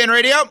ESPN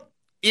Radio,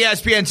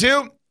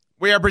 ESPN2.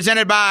 We are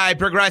presented by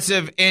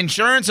Progressive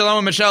Insurance. Along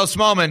with Michelle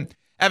Smallman,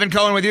 Evan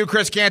Cohen with you,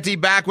 Chris Canty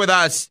back with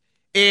us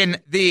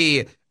in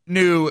the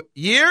new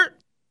year.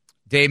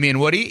 Damian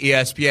Woody,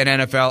 ESPN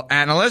NFL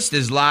analyst,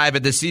 is live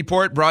at the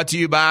Seaport, brought to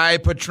you by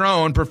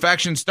Patron.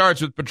 Perfection starts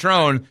with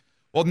Patron.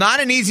 Well, not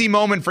an easy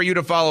moment for you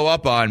to follow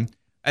up on,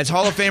 as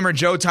Hall of Famer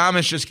Joe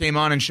Thomas just came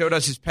on and showed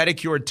us his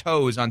pedicured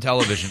toes on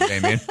television,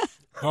 Damian.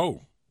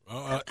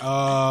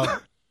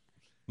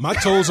 My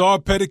toes are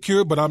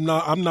pedicured, but I'm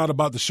not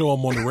about to show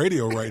them on the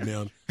radio right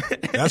now.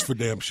 That's for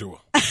damn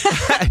sure. All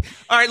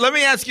right, let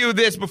me ask you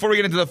this before we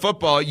get into the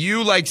football.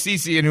 You, like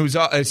Cece, and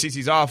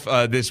Cece's off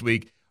this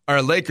week, are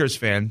a Lakers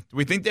fan. Do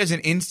we think there's an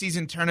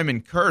in-season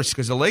tournament curse?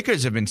 Because the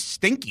Lakers have been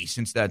stinky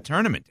since that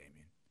tournament, Damian.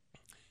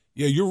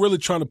 Yeah, you're really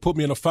trying to put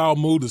me in a foul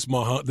mood this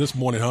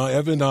morning, huh,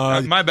 Evan?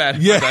 My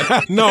bad. Yeah, my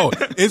bad. No,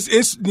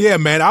 it's yeah,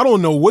 man. I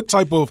don't know what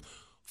type of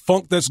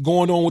funk that's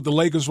going on with the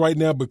Lakers right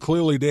now, but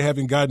clearly they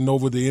haven't gotten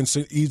over the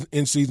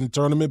in-season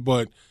tournament.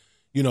 But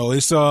you know,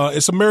 it's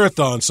a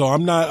marathon, so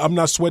I'm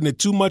not sweating it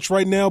too much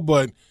right now.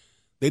 But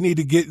they need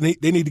to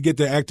get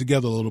their act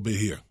together a little bit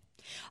here.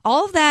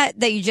 All of that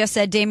you just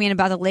said, Damian,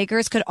 about the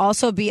Lakers could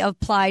also be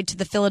applied to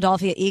the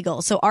Philadelphia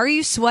Eagles. So are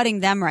you sweating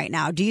them right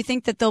now? Do you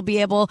think that they'll be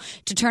able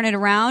to turn it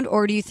around,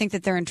 or do you think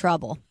that they're in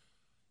trouble?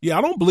 Yeah,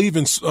 I don't believe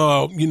in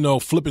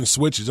flipping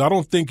switches. I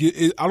don't think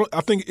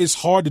I think it's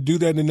hard to do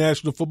that in the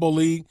National Football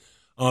League.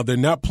 They're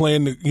not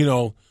playing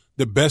the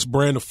best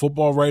brand of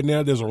football right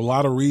now. There's a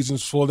lot of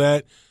reasons for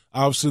that.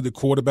 Obviously, the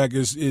quarterback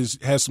has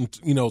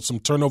some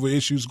turnover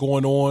issues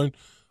going on.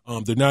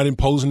 They're not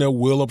imposing their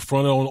will up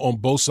front on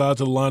both sides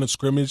of the line of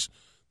scrimmage.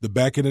 The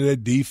back end of their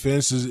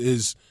defense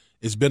is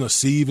been a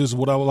sieve, is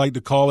what I would like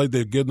to call it.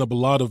 They're getting up a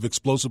lot of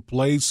explosive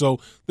plays. So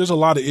there's a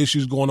lot of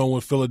issues going on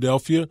with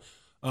Philadelphia.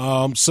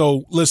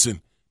 So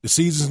listen, the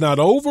season's not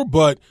over,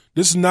 but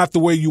this is not the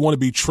way you want to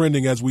be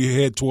trending as we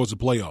head towards the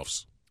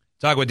playoffs.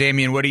 Talk with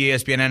Damian Woody,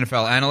 ESPN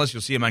NFL analyst.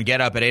 You'll see him on Get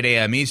Up at 8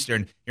 a.m.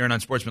 Eastern. You're on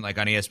Unsportsmanlike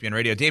on ESPN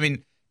Radio.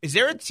 Damian, is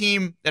there a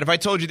team that if I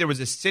told you there was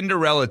a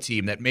Cinderella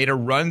team that made a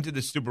run to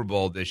the Super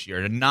Bowl this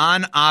year, a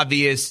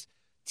non-obvious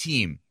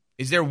team,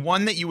 is there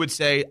one that you would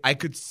say, I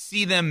could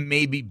see them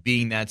maybe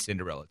being that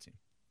Cinderella team?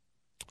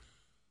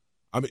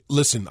 I mean,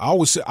 listen, I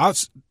always say I'll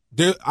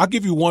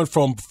give you one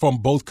from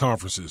both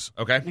conferences.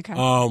 Okay.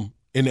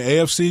 In the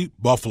AFC,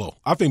 Buffalo.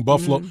 I think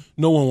Buffalo.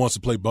 No one wants to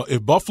play.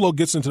 If Buffalo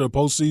gets into the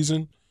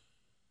postseason,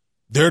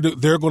 they're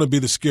going to be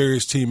the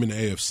scariest team in the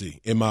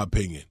AFC, in my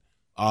opinion.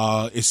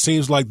 It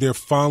seems like they're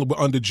finally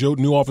under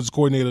new offensive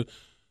coordinator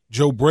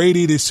Joe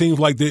Brady. It seems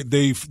like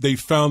they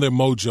found their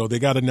mojo. They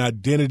got an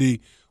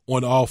identity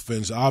on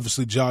offense.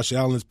 Obviously, Josh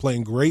Allen is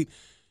playing great.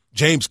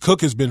 James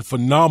Cook has been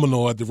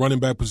phenomenal at the running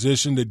back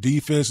position. The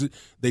defense,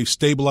 they've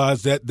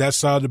stabilized that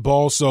side of the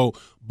ball. So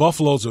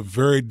Buffalo's a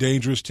very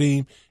dangerous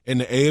team in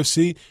the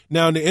AFC.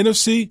 Now in the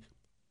NFC,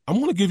 I'm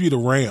going to give you the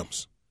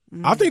Rams.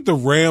 I think the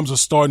Rams are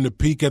starting to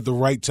peak at the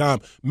right time.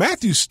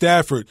 Matthew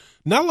Stafford,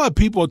 not a lot of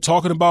people are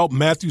talking about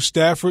Matthew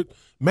Stafford.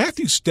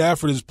 Matthew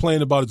Stafford is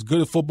playing about as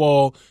good a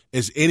football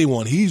as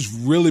anyone. He's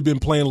really been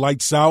playing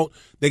lights out.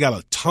 They got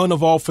a ton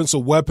of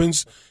offensive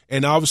weapons,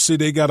 and obviously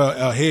they got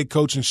a head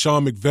coach in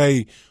Sean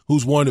McVay,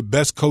 who's one of the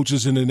best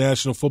coaches in the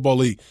National Football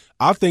League.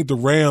 I think the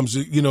Rams,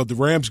 the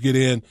Rams get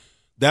in,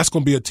 that's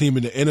going to be a team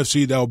in the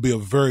NFC that will be a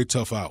very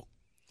tough out.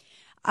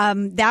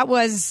 That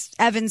was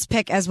Evan's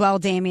pick as well,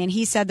 Damian.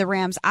 He said the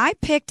Rams. I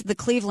picked the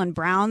Cleveland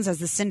Browns as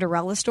the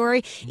Cinderella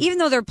story. Even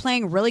though they're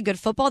playing really good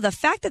football, the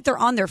fact that they're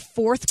on their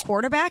fourth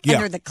quarterback and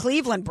they're the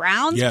Cleveland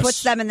Browns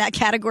puts them in that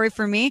category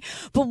for me.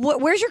 But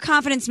where's your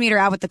confidence meter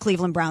at with the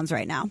Cleveland Browns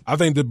right now? I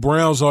think the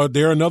Browns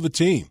they're another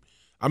team.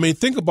 I mean,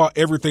 think about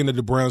everything that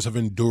the Browns have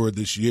endured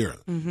this year.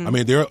 I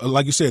mean, they're,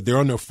 like you said, they're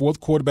on their fourth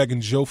quarterback in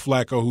Joe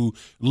Flacco, who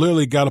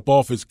literally got up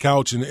off his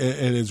couch and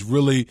has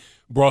really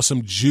brought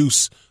some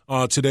juice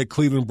to that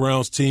Cleveland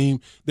Browns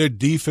team. Their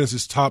defense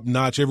is top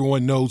notch.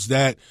 Everyone knows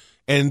that.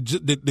 And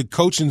the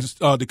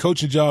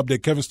coaching job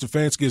that Kevin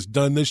Stefanski has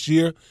done this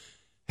year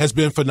has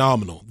been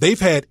phenomenal. They've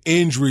had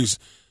injuries.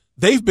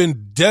 They've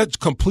been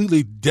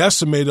completely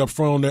decimated up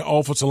front on their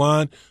offensive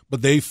line,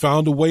 but they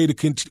found a way to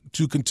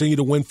continue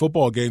to win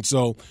football games.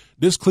 So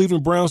this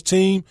Cleveland Browns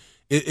team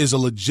is a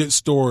legit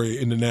story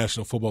in the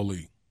National Football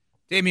League.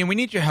 Damian, we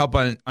need your help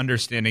on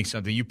understanding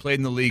something. You played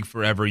in the league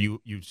forever.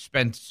 You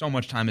spent so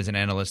much time as an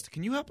analyst.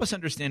 Can you help us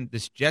understand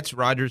this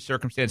Jets-Rodgers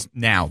circumstance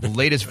now, the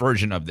latest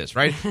version of this,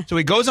 right? So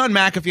he goes on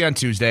McAfee on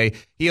Tuesday.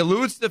 He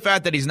alludes to the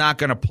fact that he's not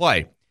going to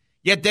play.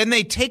 Yet then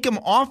they take him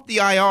off the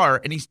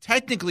IR, and he's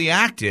technically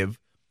active.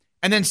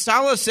 And then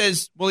Saleh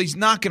says, well, he's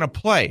not going to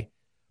play.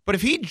 But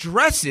if he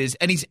dresses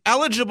and he's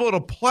eligible to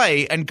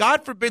play, and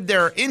God forbid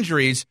there are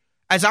injuries,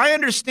 as I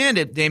understand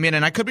it, Damian,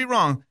 and I could be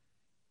wrong,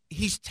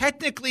 he's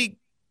technically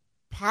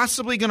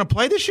possibly going to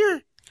play this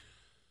year?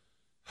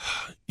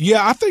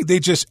 Yeah, I think they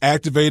just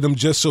activate him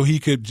just so he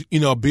could,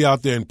 be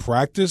out there and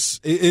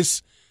practice.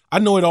 I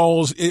know it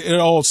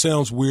all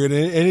sounds weird,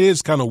 and it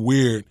is kind of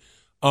weird.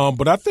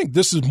 But I think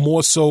this is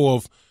more so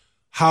of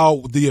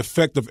how the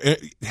effect of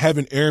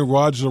having Aaron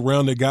Rodgers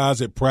around the guys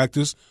at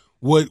practice,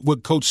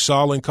 what Coach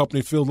Saleh and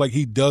company feels like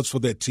he does for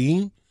that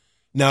team.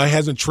 Now, it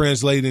hasn't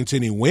translated into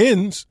any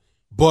wins,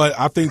 but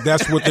I think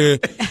that's what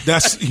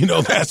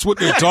that's what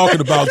they're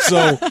talking about.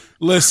 So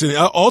listen,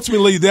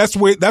 ultimately that's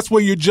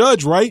where you're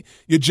judged, right?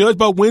 You're judged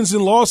by wins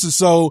and losses.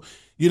 So,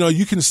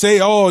 you can say,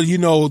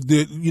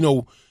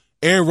 Aaron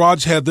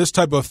Rodgers had this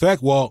type of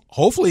effect. Well,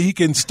 hopefully he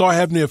can start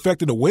having the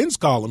effect in the wins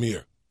column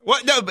here. Well,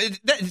 no, but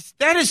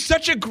that is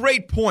such a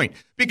great point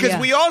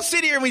because we all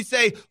sit here and we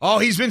say, oh,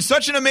 he's been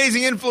such an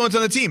amazing influence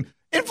on the team.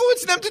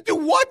 Influence them to do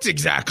what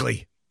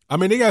exactly? I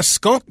mean, they got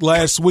skunked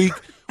last week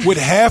with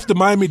half the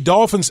Miami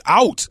Dolphins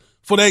out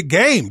for that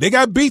game. They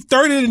got beat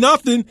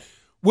 30-0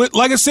 with,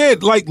 like I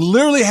said, like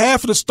literally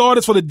half of the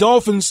starters for the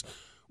Dolphins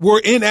were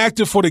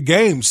inactive for the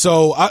game.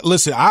 So,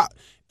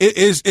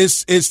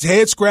 it's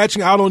head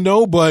scratching. I don't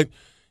know, but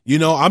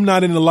I'm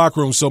not in the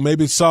locker room, so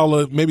maybe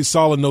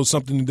Saleh knows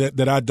something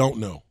that I don't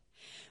know.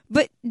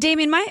 But,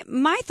 Damian,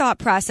 my thought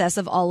process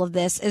of all of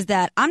this is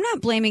that I'm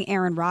not blaming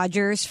Aaron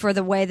Rodgers for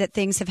the way that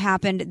things have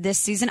happened this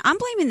season. I'm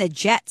blaming the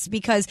Jets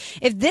because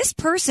if this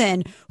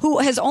person who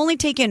has only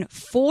taken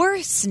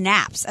 4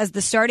 snaps as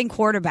the starting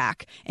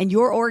quarterback in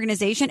your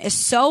organization is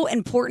so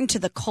important to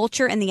the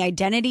culture and the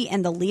identity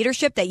and the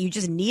leadership that you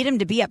just need him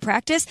to be at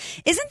practice,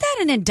 isn't that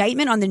an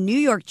indictment on the New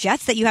York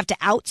Jets that you have to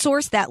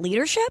outsource that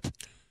leadership?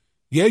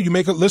 Yeah,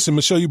 listen,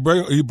 Michelle, you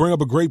bring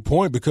up a great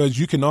point because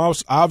you can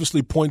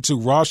obviously point to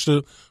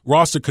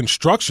roster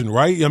construction,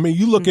 right? I mean,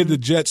 you look at the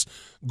Jets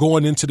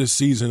going into the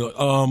season,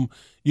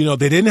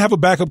 they didn't have a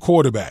backup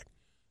quarterback.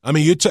 I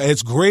mean,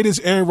 as great as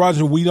Aaron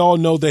Rodgers, we all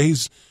know that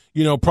he's,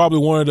 probably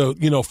one of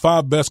the,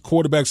 5 best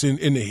quarterbacks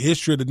in the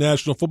history of the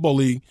National Football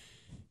League.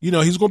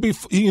 He's going to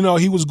be,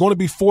 he was going to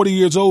be 40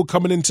 years old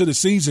coming into the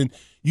season.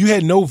 You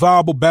had no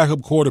viable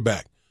backup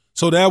quarterback.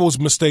 So that was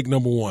mistake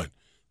number 1.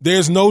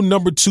 There's no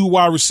number 2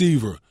 wide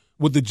receiver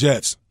with the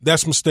Jets.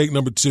 That's mistake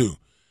number 2.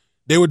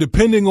 They were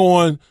depending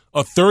on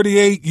a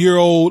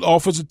 38-year-old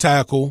offensive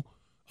tackle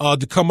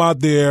to come out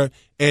there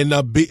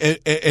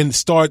and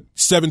start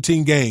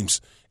 17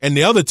 games. And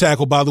the other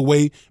tackle, by the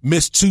way,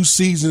 missed 2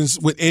 seasons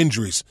with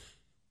injuries.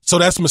 So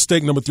that's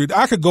mistake number 3.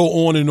 I could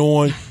go on and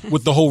on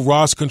with the whole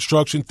roster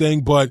construction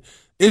thing, but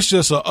it's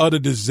just an utter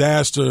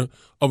disaster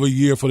of a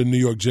year for the New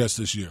York Jets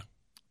this year.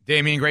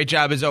 Damian, great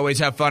job as always.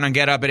 Have fun on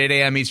Get Up at 8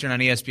 a.m. Eastern on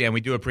ESPN.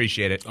 We do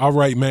appreciate it. All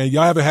right, man.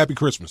 Y'all have a happy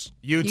Christmas.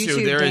 You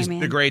too. There is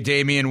the great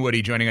Damian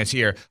Woody joining us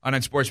here on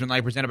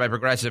Unsportsmanlike, presented by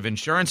Progressive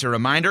Insurance. A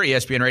reminder,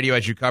 ESPN Radio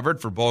has you covered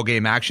for bowl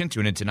game action.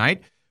 Tune in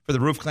tonight for the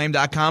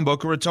roofclaim.com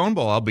Boca Raton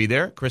Bowl. I'll be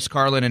there. Chris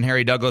Carlin and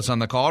Harry Douglas on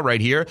the call right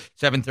here,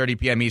 7:30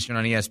 p.m. Eastern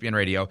on ESPN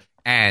Radio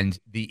and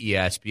the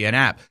ESPN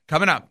app.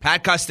 Coming up,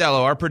 Pat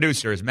Costello, our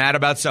producer, is mad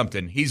about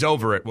something. He's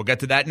over it. We'll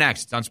get to that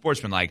next. It's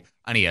Unsportsmanlike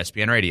on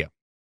ESPN Radio.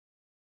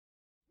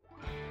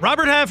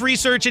 Robert Half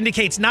research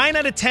indicates 9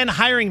 out of 10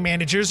 hiring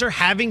managers are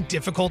having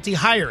difficulty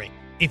hiring.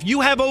 If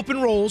you have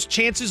open roles,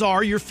 chances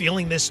are you're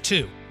feeling this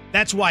too.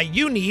 That's why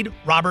you need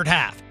Robert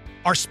Half.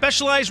 Our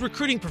specialized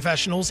recruiting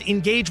professionals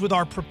engage with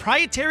our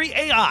proprietary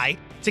AI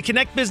to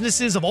connect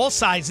businesses of all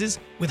sizes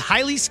with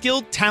highly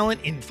skilled talent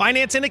in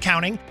finance and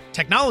accounting,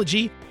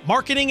 technology,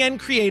 marketing and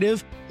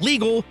creative,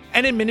 legal,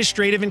 and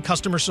administrative and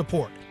customer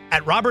support.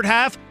 At Robert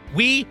Half,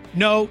 we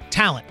know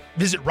talent.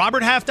 Visit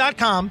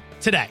roberthalf.com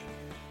today.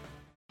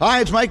 Hi,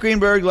 it's Mike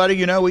Greenberg letting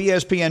you know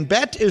ESPN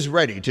Bet is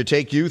ready to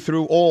take you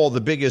through all the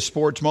biggest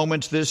sports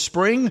moments this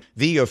spring.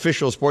 The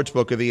official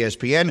sportsbook of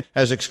ESPN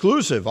has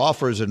exclusive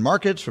offers and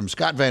markets from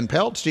Scott Van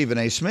Pelt, Stephen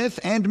A. Smith,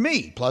 and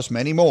me, plus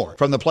many more.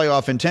 From the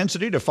playoff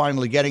intensity to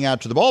finally getting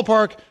out to the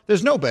ballpark,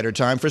 there's no better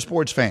time for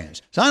sports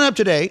fans. Sign up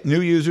today.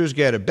 New users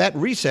get a bet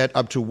reset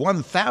up to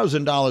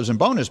 $1,000 in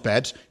bonus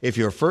bets if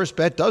your first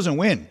bet doesn't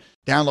win.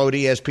 Download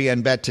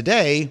ESPN Bet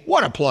today.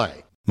 What a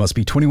play. Must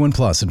be 21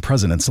 plus and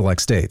present in select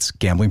states.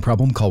 Gambling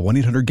problem? Call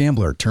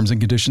 1-800-GAMBLER. Terms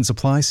and conditions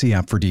apply. See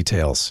app for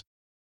details.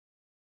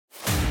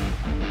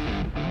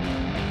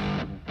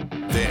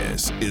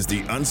 This is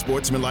the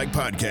Unsportsmanlike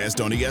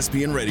Podcast on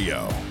ESPN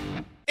Radio.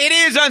 It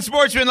is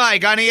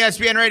Unsportsmanlike on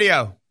ESPN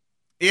Radio.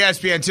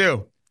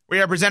 ESPN2.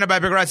 We are presented by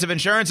Progressive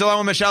Insurance, along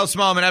with Michelle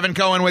Smallman and Evan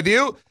Cohen with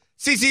you.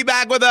 CC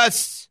back with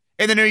us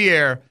in the new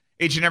year.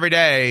 Each and every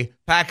day,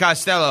 Pat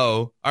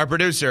Costello, our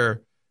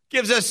producer,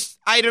 gives us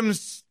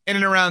items in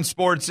and around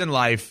sports and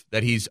life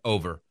that he's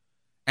over.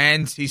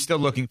 And he's still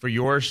looking for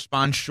your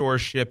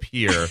sponsorship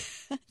here.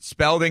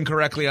 Spelled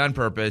incorrectly on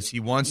purpose. He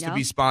wants to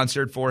be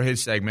sponsored for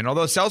his segment.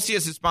 Although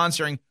Celsius is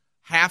sponsoring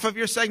half of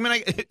your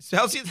segment.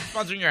 Celsius is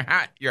sponsoring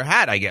your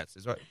hat, I guess.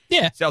 Is what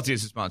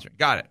Celsius is sponsoring.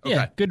 Got it. Okay.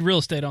 Yeah, good real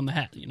estate on the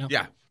hat, you know?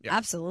 Yeah.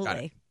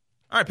 Absolutely.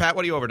 All right, Pat,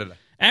 what are you over today?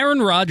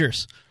 Aaron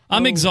Rodgers.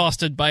 I'm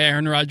exhausted by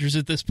Aaron Rodgers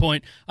at this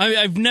point.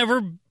 I've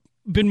never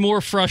been more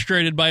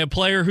frustrated by a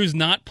player who's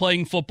not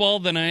playing football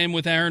than I am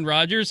with Aaron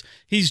Rodgers.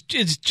 It's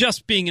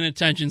just being an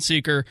attention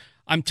seeker.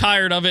 I'm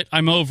tired of it.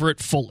 I'm over it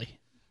fully.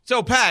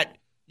 So, Pat,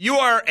 you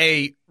are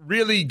a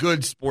really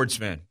good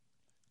sportsman.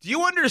 Do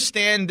you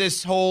understand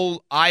this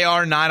whole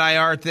IR, not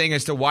IR thing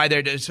as to why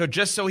they're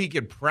just so he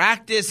could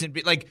practice and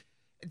be like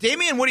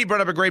Damian Woody brought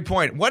up a great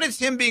point. What has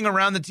him being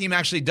around the team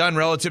actually done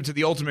relative to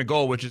the ultimate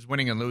goal, which is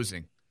winning and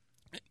losing?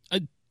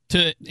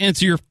 To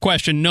answer your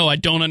question, no, I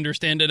don't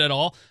understand it at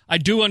all. I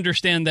do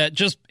understand that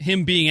just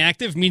him being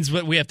active means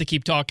that we have to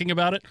keep talking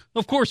about it.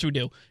 Of course we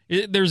do.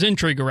 There's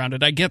intrigue around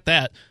it. I get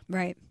that.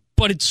 Right.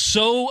 But it's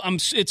so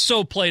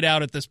played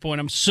out at this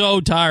point. I'm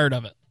so tired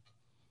of it.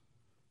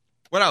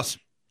 What else?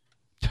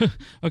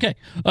 Okay.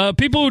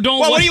 People who don't.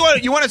 Well, what do you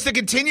want? You want us to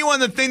continue on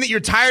the thing that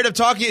you're tired of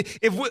talking?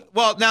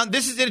 Now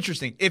this is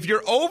interesting. If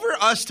you're over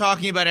us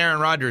talking about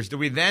Aaron Rodgers, do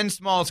we then,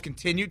 Smalls,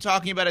 continue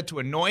talking about it to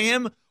annoy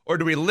him? Or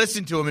do we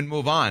listen to him and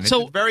move on? It's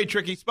a very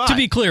tricky spot. To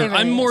be clear,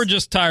 I'm more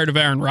just tired of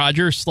Aaron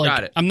Rodgers.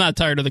 Got it. I'm not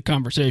tired of the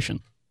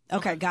conversation.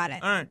 Okay, got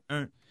it. All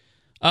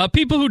right.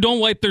 People who don't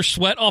wipe their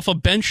sweat off a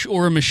bench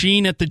or a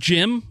machine at the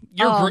gym,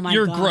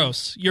 you're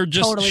gross. You're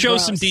just totally show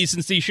gross. Some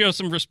decency, show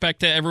some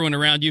respect to everyone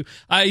around you.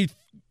 I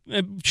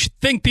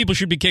think people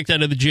should be kicked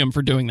out of the gym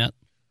for doing that.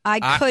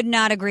 I could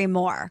not agree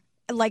more.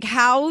 Like,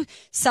 how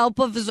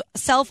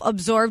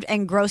self-absorbed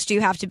and gross do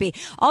you have to be?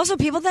 Also,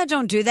 people that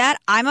don't do that,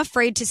 I'm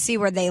afraid to see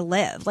where they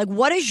live. Like,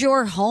 what does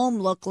your home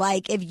look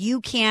like if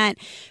you can't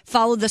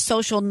follow the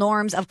social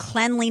norms of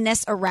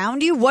cleanliness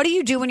around you? What do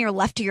you do when you're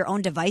left to your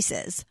own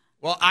devices?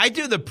 Well, I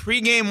do the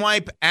pregame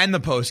wipe and the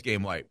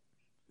postgame wipe.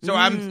 So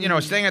I'm,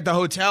 staying at the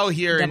hotel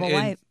here. Double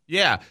wipe.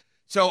 Yeah.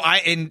 So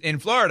in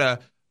Florida,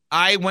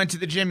 I went to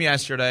the gym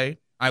yesterday.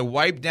 I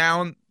wipe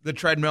down the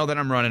treadmill that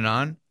I'm running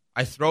on.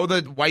 I throw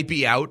the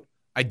wipey out.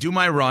 I do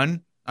my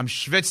run. I'm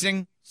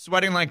schwitzing,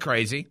 sweating like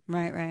crazy.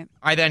 Right.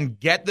 I then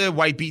get the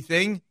wipey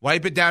thing,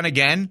 wipe it down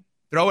again,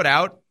 throw it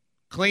out,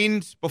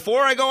 cleaned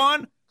before I go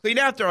on, cleaned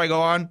after I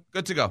go on,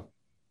 good to go.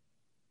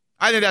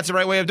 I think that's the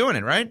right way of doing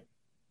it, right?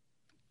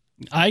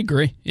 I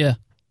agree, yeah.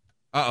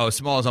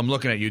 Smalls, I'm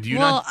looking at you. Do you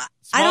not?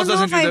 I don't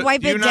know if I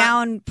wipe it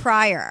down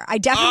prior. I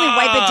definitely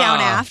wipe it down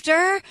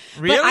after.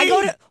 Really?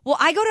 But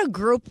I go to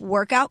group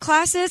workout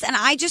classes, and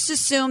I just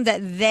assume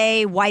that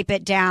they wipe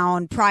it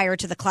down prior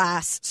to the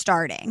class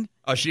starting.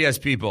 Oh, she has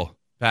people,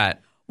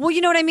 Pat. Well,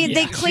 you know what I mean?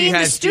 Yeah. They clean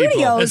the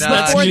studios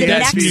before the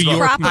next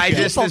crop of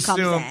people comes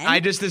in. I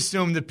just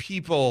assume the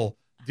people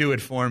do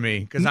it for me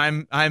because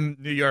I'm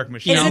New York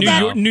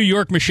Michelle. New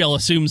York Michelle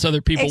assumes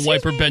other people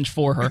wipe her bench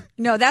for her.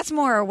 No, that's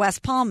more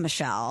West Palm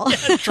Michelle.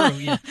 Yeah, true,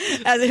 yeah.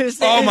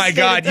 Oh, my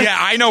God. Yeah,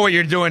 I know what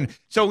you're doing.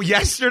 So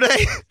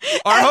yesterday,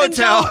 our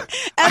hotel.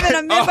 Evan,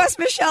 a Midwest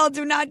Michelle,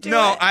 do not do it.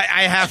 No,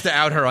 I have to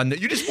out her on this.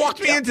 You just walked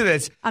me into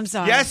this. I'm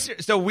sorry. Yes,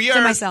 so we are.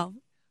 To myself.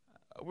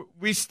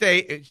 We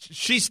stay.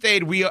 She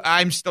stayed.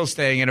 I'm still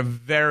staying in a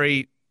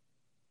very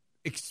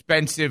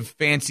expensive,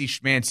 fancy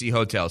schmancy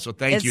hotel. So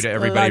thank you to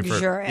everybody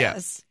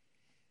luxurious.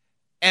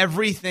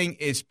 Everything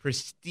is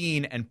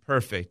pristine and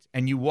perfect,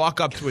 and you walk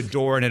up to a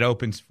door and it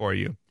opens for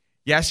you.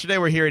 Yesterday,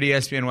 we're here at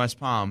ESPN West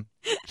Palm.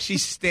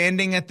 She's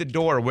standing at the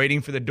door waiting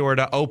for the door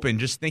to open,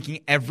 just thinking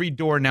every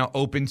door now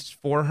opens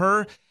for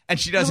her, and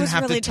she doesn't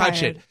have to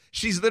touch it.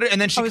 She's literally, and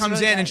then she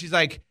comes in and she's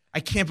like, I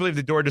can't believe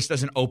the door just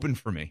doesn't open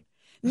for me.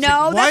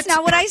 No, that's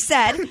not what I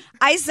said.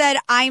 I said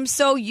I'm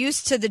so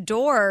used to the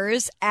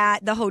doors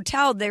at the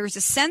hotel. There's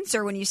a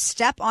sensor when you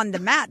step on the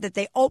mat that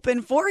they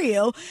open for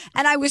you.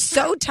 And I was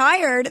so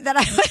tired that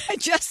I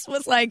just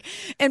was like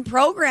in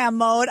program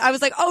mode. I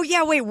was like, oh,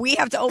 yeah, wait, we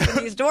have to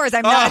open these doors.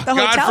 I'm not at the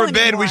hotel God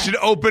forbid anymore. we should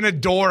open a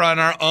door on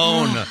our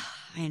own.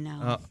 I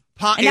know.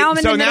 And now I'm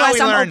in the Midwest.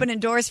 we I'm learn, opening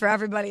doors for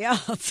everybody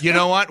else. You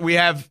know what? We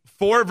have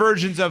 4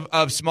 versions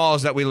of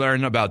Smalls that we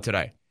learned about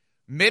today.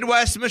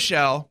 Midwest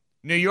Michelle,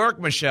 New York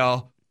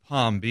Michelle,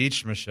 Palm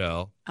Beach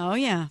Michelle. Oh,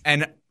 yeah.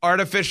 And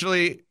artificial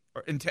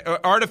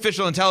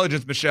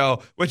intelligence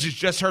Michelle, which is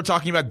just her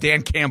talking about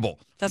Dan Campbell.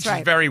 That's which right.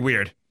 Is very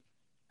weird.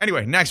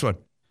 Anyway, next one.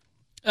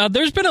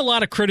 There's been a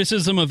lot of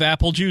criticism of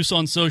apple juice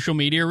on social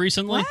media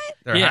recently. What?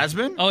 There has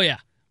been? Oh, yeah.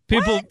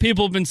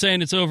 People have been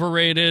saying it's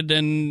overrated,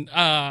 and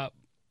I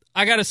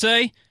got to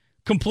say,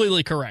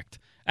 completely correct.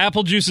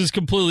 Apple juice is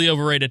completely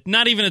overrated.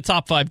 Not even a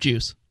top 5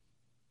 juice.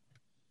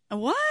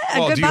 What?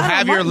 Well, do you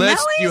have your list?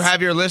 Martinelli's? Do you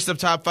have your list of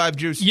top 5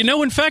 juices? You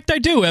know, in fact, I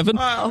do, Evan.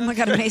 Oh, my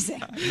God, amazing.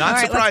 Not All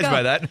right, surprised let's go.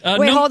 by that.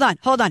 Wait,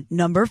 hold on.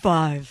 Number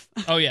 5.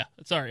 Oh, yeah.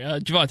 Sorry.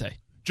 Javante.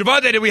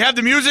 Javante, did we have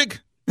the music?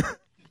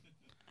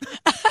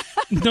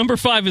 Number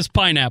 5 is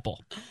pineapple.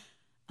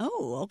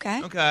 Oh,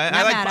 okay. Okay. Not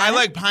I mad at it.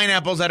 like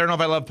pineapples. I don't know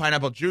if I love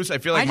pineapple juice. I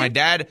feel like I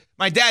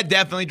my do. dad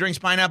definitely drinks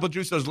pineapple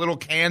juice, those little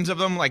cans of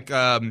them, like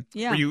where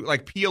you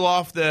like peel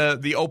off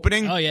the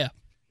opening. Oh, yeah.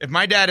 If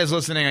my dad is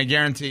listening, I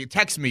guarantee,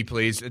 text me,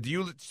 please. Do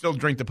you still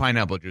drink the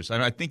pineapple juice?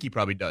 I think he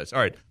probably does. All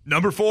right.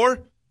 Number 4?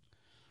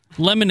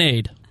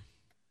 Lemonade.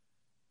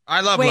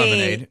 I love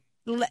lemonade.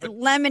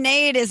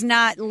 Lemonade is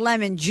not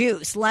lemon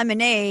juice.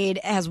 Lemonade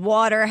has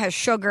water, has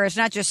sugar. It's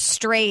not just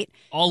straight.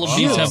 All of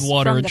juice these have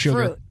water from and the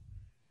sugar. fruit.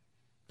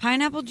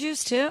 Pineapple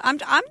juice too.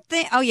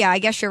 Oh yeah, I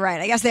guess you're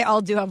right. I guess they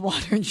all do have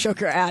water and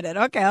sugar added.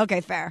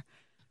 Okay, fair.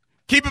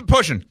 Keep it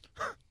pushing.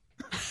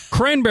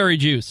 Cranberry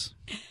juice.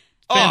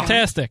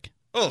 Fantastic.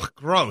 Oh,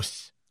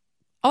 gross.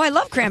 Oh, I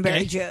love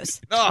cranberry juice.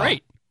 Oh,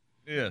 Great.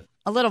 Yeah.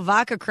 A little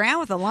vodka cran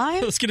with a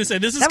lime. I was going to say,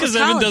 this is That was because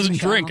Evan college, doesn't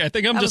Michelle. drink. I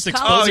think I'm That just was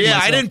exposing college. Oh, yeah.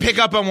 myself. I didn't pick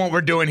up on what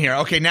we're doing here.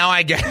 Okay, now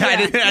I get it.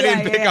 I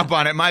didn't pick up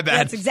on it. My bad.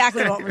 That's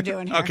exactly what we're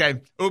doing here.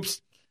 Okay.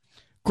 Oops.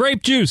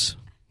 Grape juice.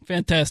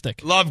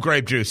 Fantastic. Love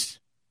grape juice.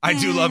 I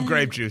do love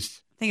grape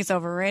juice. I think it's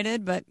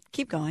overrated, but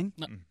keep going.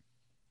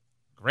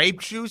 Grape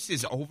juice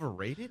is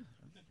overrated?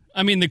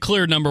 I mean, the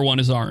clear number 1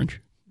 is orange.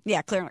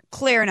 Yeah,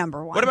 clear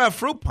number 1. What about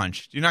fruit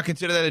punch? Do you not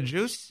consider that a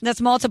juice? That's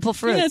multiple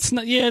fruits.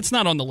 It's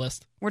not on the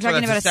list. We're So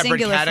talking that's about a separate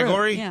singular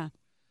category? fruit. Yeah.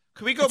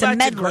 Could we go It's a back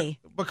medley.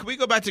 but could we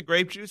go back to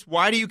grape juice?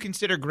 Why do you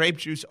consider grape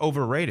juice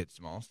overrated,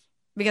 Smalls?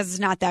 Because it's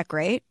not that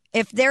great.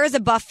 If there is a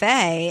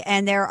buffet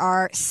and there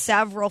are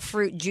several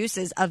fruit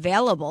juices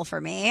available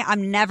for me,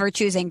 I'm never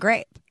choosing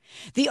grape.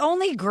 The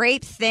only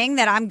grape thing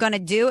that I'm going to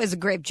do is a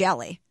grape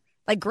jelly.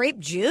 Like grape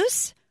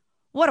juice?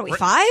 What are we,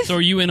 5? So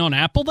are you in on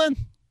apple then?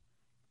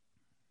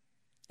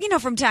 You know,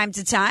 from time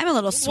to time, a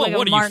little swig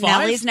what of are you, 5?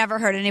 Martinelli's never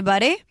hurt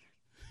anybody.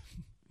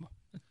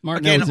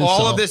 Martinelli's Again, is all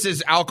solid. of this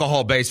is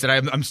alcohol based that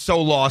I'm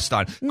so lost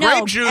on. No,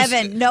 grape juice,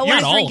 Evan, no Not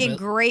one's all of drinking it.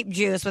 grape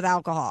juice with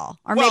alcohol.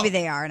 Or Well, maybe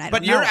they are, and I don't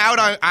But know. you're out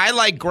on. I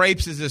like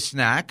grapes as a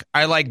snack.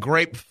 I like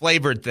grape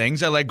flavored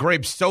things. I like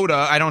grape soda.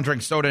 I don't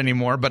drink soda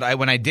anymore, but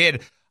when I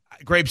did,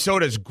 grape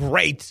soda is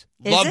great.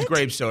 Is Loved it?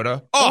 grape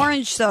soda. Oh,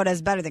 Orange soda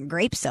is better than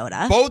grape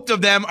soda. both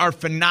of them are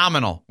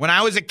phenomenal. When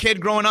I was a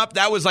kid growing up,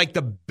 that was like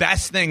the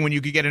best thing when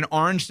you could get an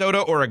orange soda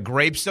or a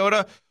grape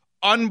soda.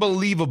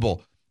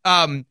 Unbelievable.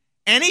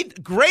 Any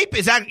grape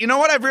is you know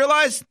what I've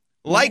realized?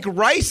 Like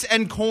rice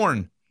and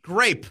corn,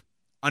 grape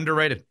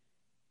underrated.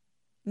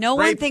 No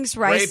one Grape- thinks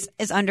rice grape-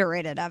 is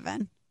underrated,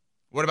 Evan.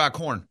 What about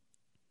corn?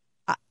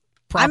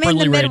 I'm in the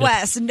Properly rated.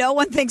 Midwest. No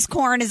one thinks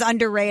corn is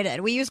underrated.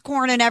 We use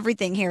corn in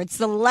everything here. It's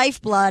the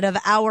lifeblood of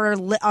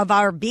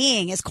our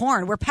being is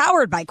corn. We're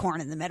powered by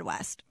corn in the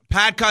Midwest.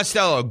 Pat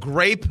Costello,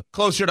 grape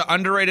closer to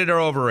underrated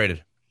or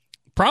overrated?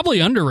 Probably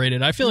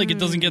underrated. I feel like it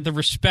doesn't get the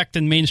respect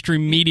in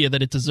mainstream media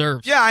that it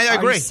deserves. Yeah, I Are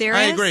agree. you serious?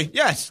 I agree.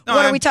 Yes. No,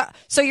 What are I'm- we talking?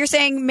 So you're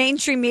saying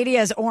mainstream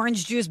media is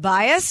orange juice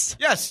biased?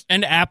 Yes.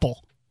 And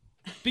apple.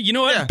 But you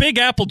know what? Yeah. Big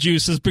apple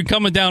juice has been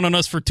coming down on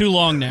us for too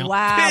long now.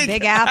 Wow,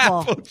 Big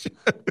Apple.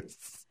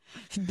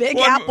 Big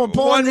Apple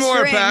pulling One the more,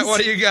 strings. Pat.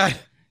 What do you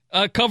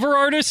got? Cover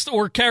artists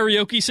or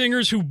karaoke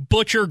singers who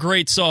butcher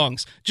great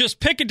songs. Just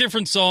pick a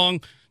different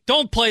song.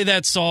 Don't play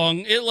that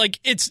song.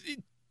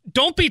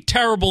 Don't be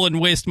terrible and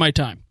waste my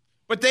time.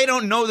 But they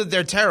don't know that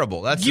they're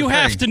terrible. That's You the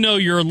have thing. to know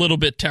you're a little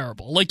bit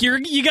terrible. Like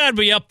you got to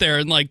be up there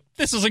and like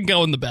this isn't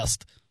going the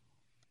best.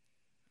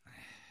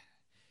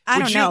 I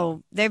Would don't you-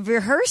 know. They've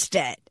rehearsed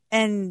it.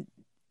 And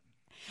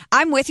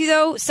I'm with you,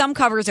 though. Some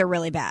covers are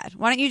really bad.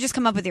 Why don't you just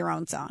come up with your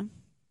own song?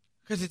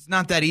 Because it's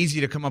not that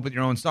easy to come up with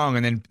your own song,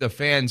 and then the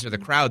fans or the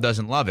crowd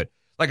doesn't love it.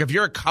 Like if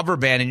you're a cover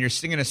band and you're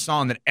singing a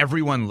song that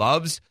everyone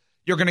loves,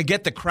 you're going to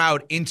get the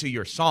crowd into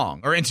your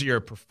song or into your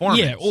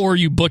performance. Yeah, or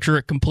you butcher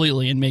it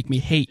completely and make me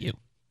hate you.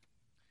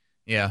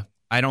 Yeah,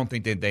 I don't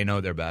think they know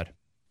they're bad.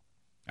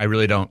 I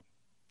really don't.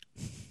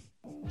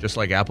 Just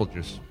like apple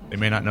juice. They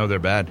may not know they're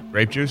bad.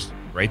 Grape juice,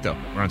 great though.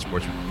 We're on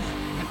Sportsman.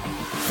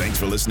 Thanks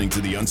for listening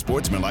to the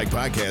Unsportsmanlike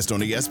podcast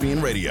on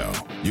ESPN Radio.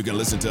 You can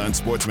listen to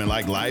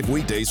Unsportsmanlike live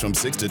weekdays from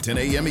 6 to 10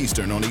 a.m.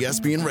 Eastern on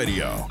ESPN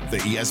Radio, the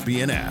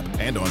ESPN app,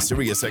 and on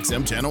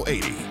SiriusXM Channel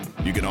 80.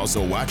 You can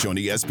also watch on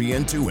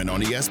ESPN2 and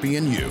on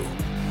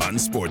ESPNU.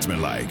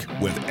 Unsportsmanlike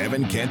with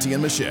Evan Canty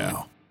and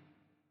Michelle.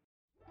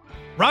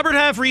 Robert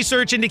Half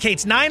research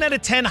indicates 9 out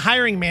of 10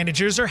 hiring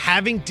managers are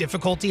having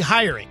difficulty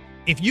hiring.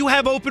 If you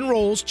have open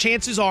roles,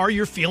 chances are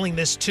you're feeling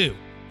this too.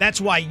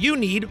 That's why you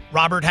need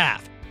Robert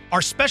Half.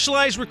 Our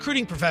specialized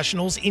recruiting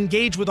professionals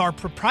engage with our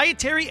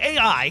proprietary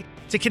AI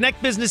to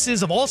connect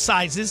businesses of all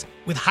sizes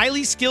with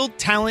highly skilled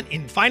talent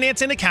in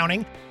finance and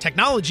accounting,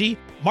 technology,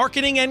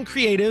 marketing and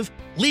creative,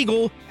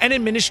 legal, and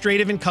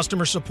administrative and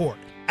customer support.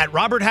 At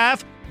Robert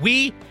Half,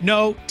 we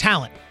know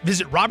talent.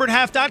 Visit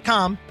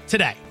roberthalf.com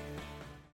today.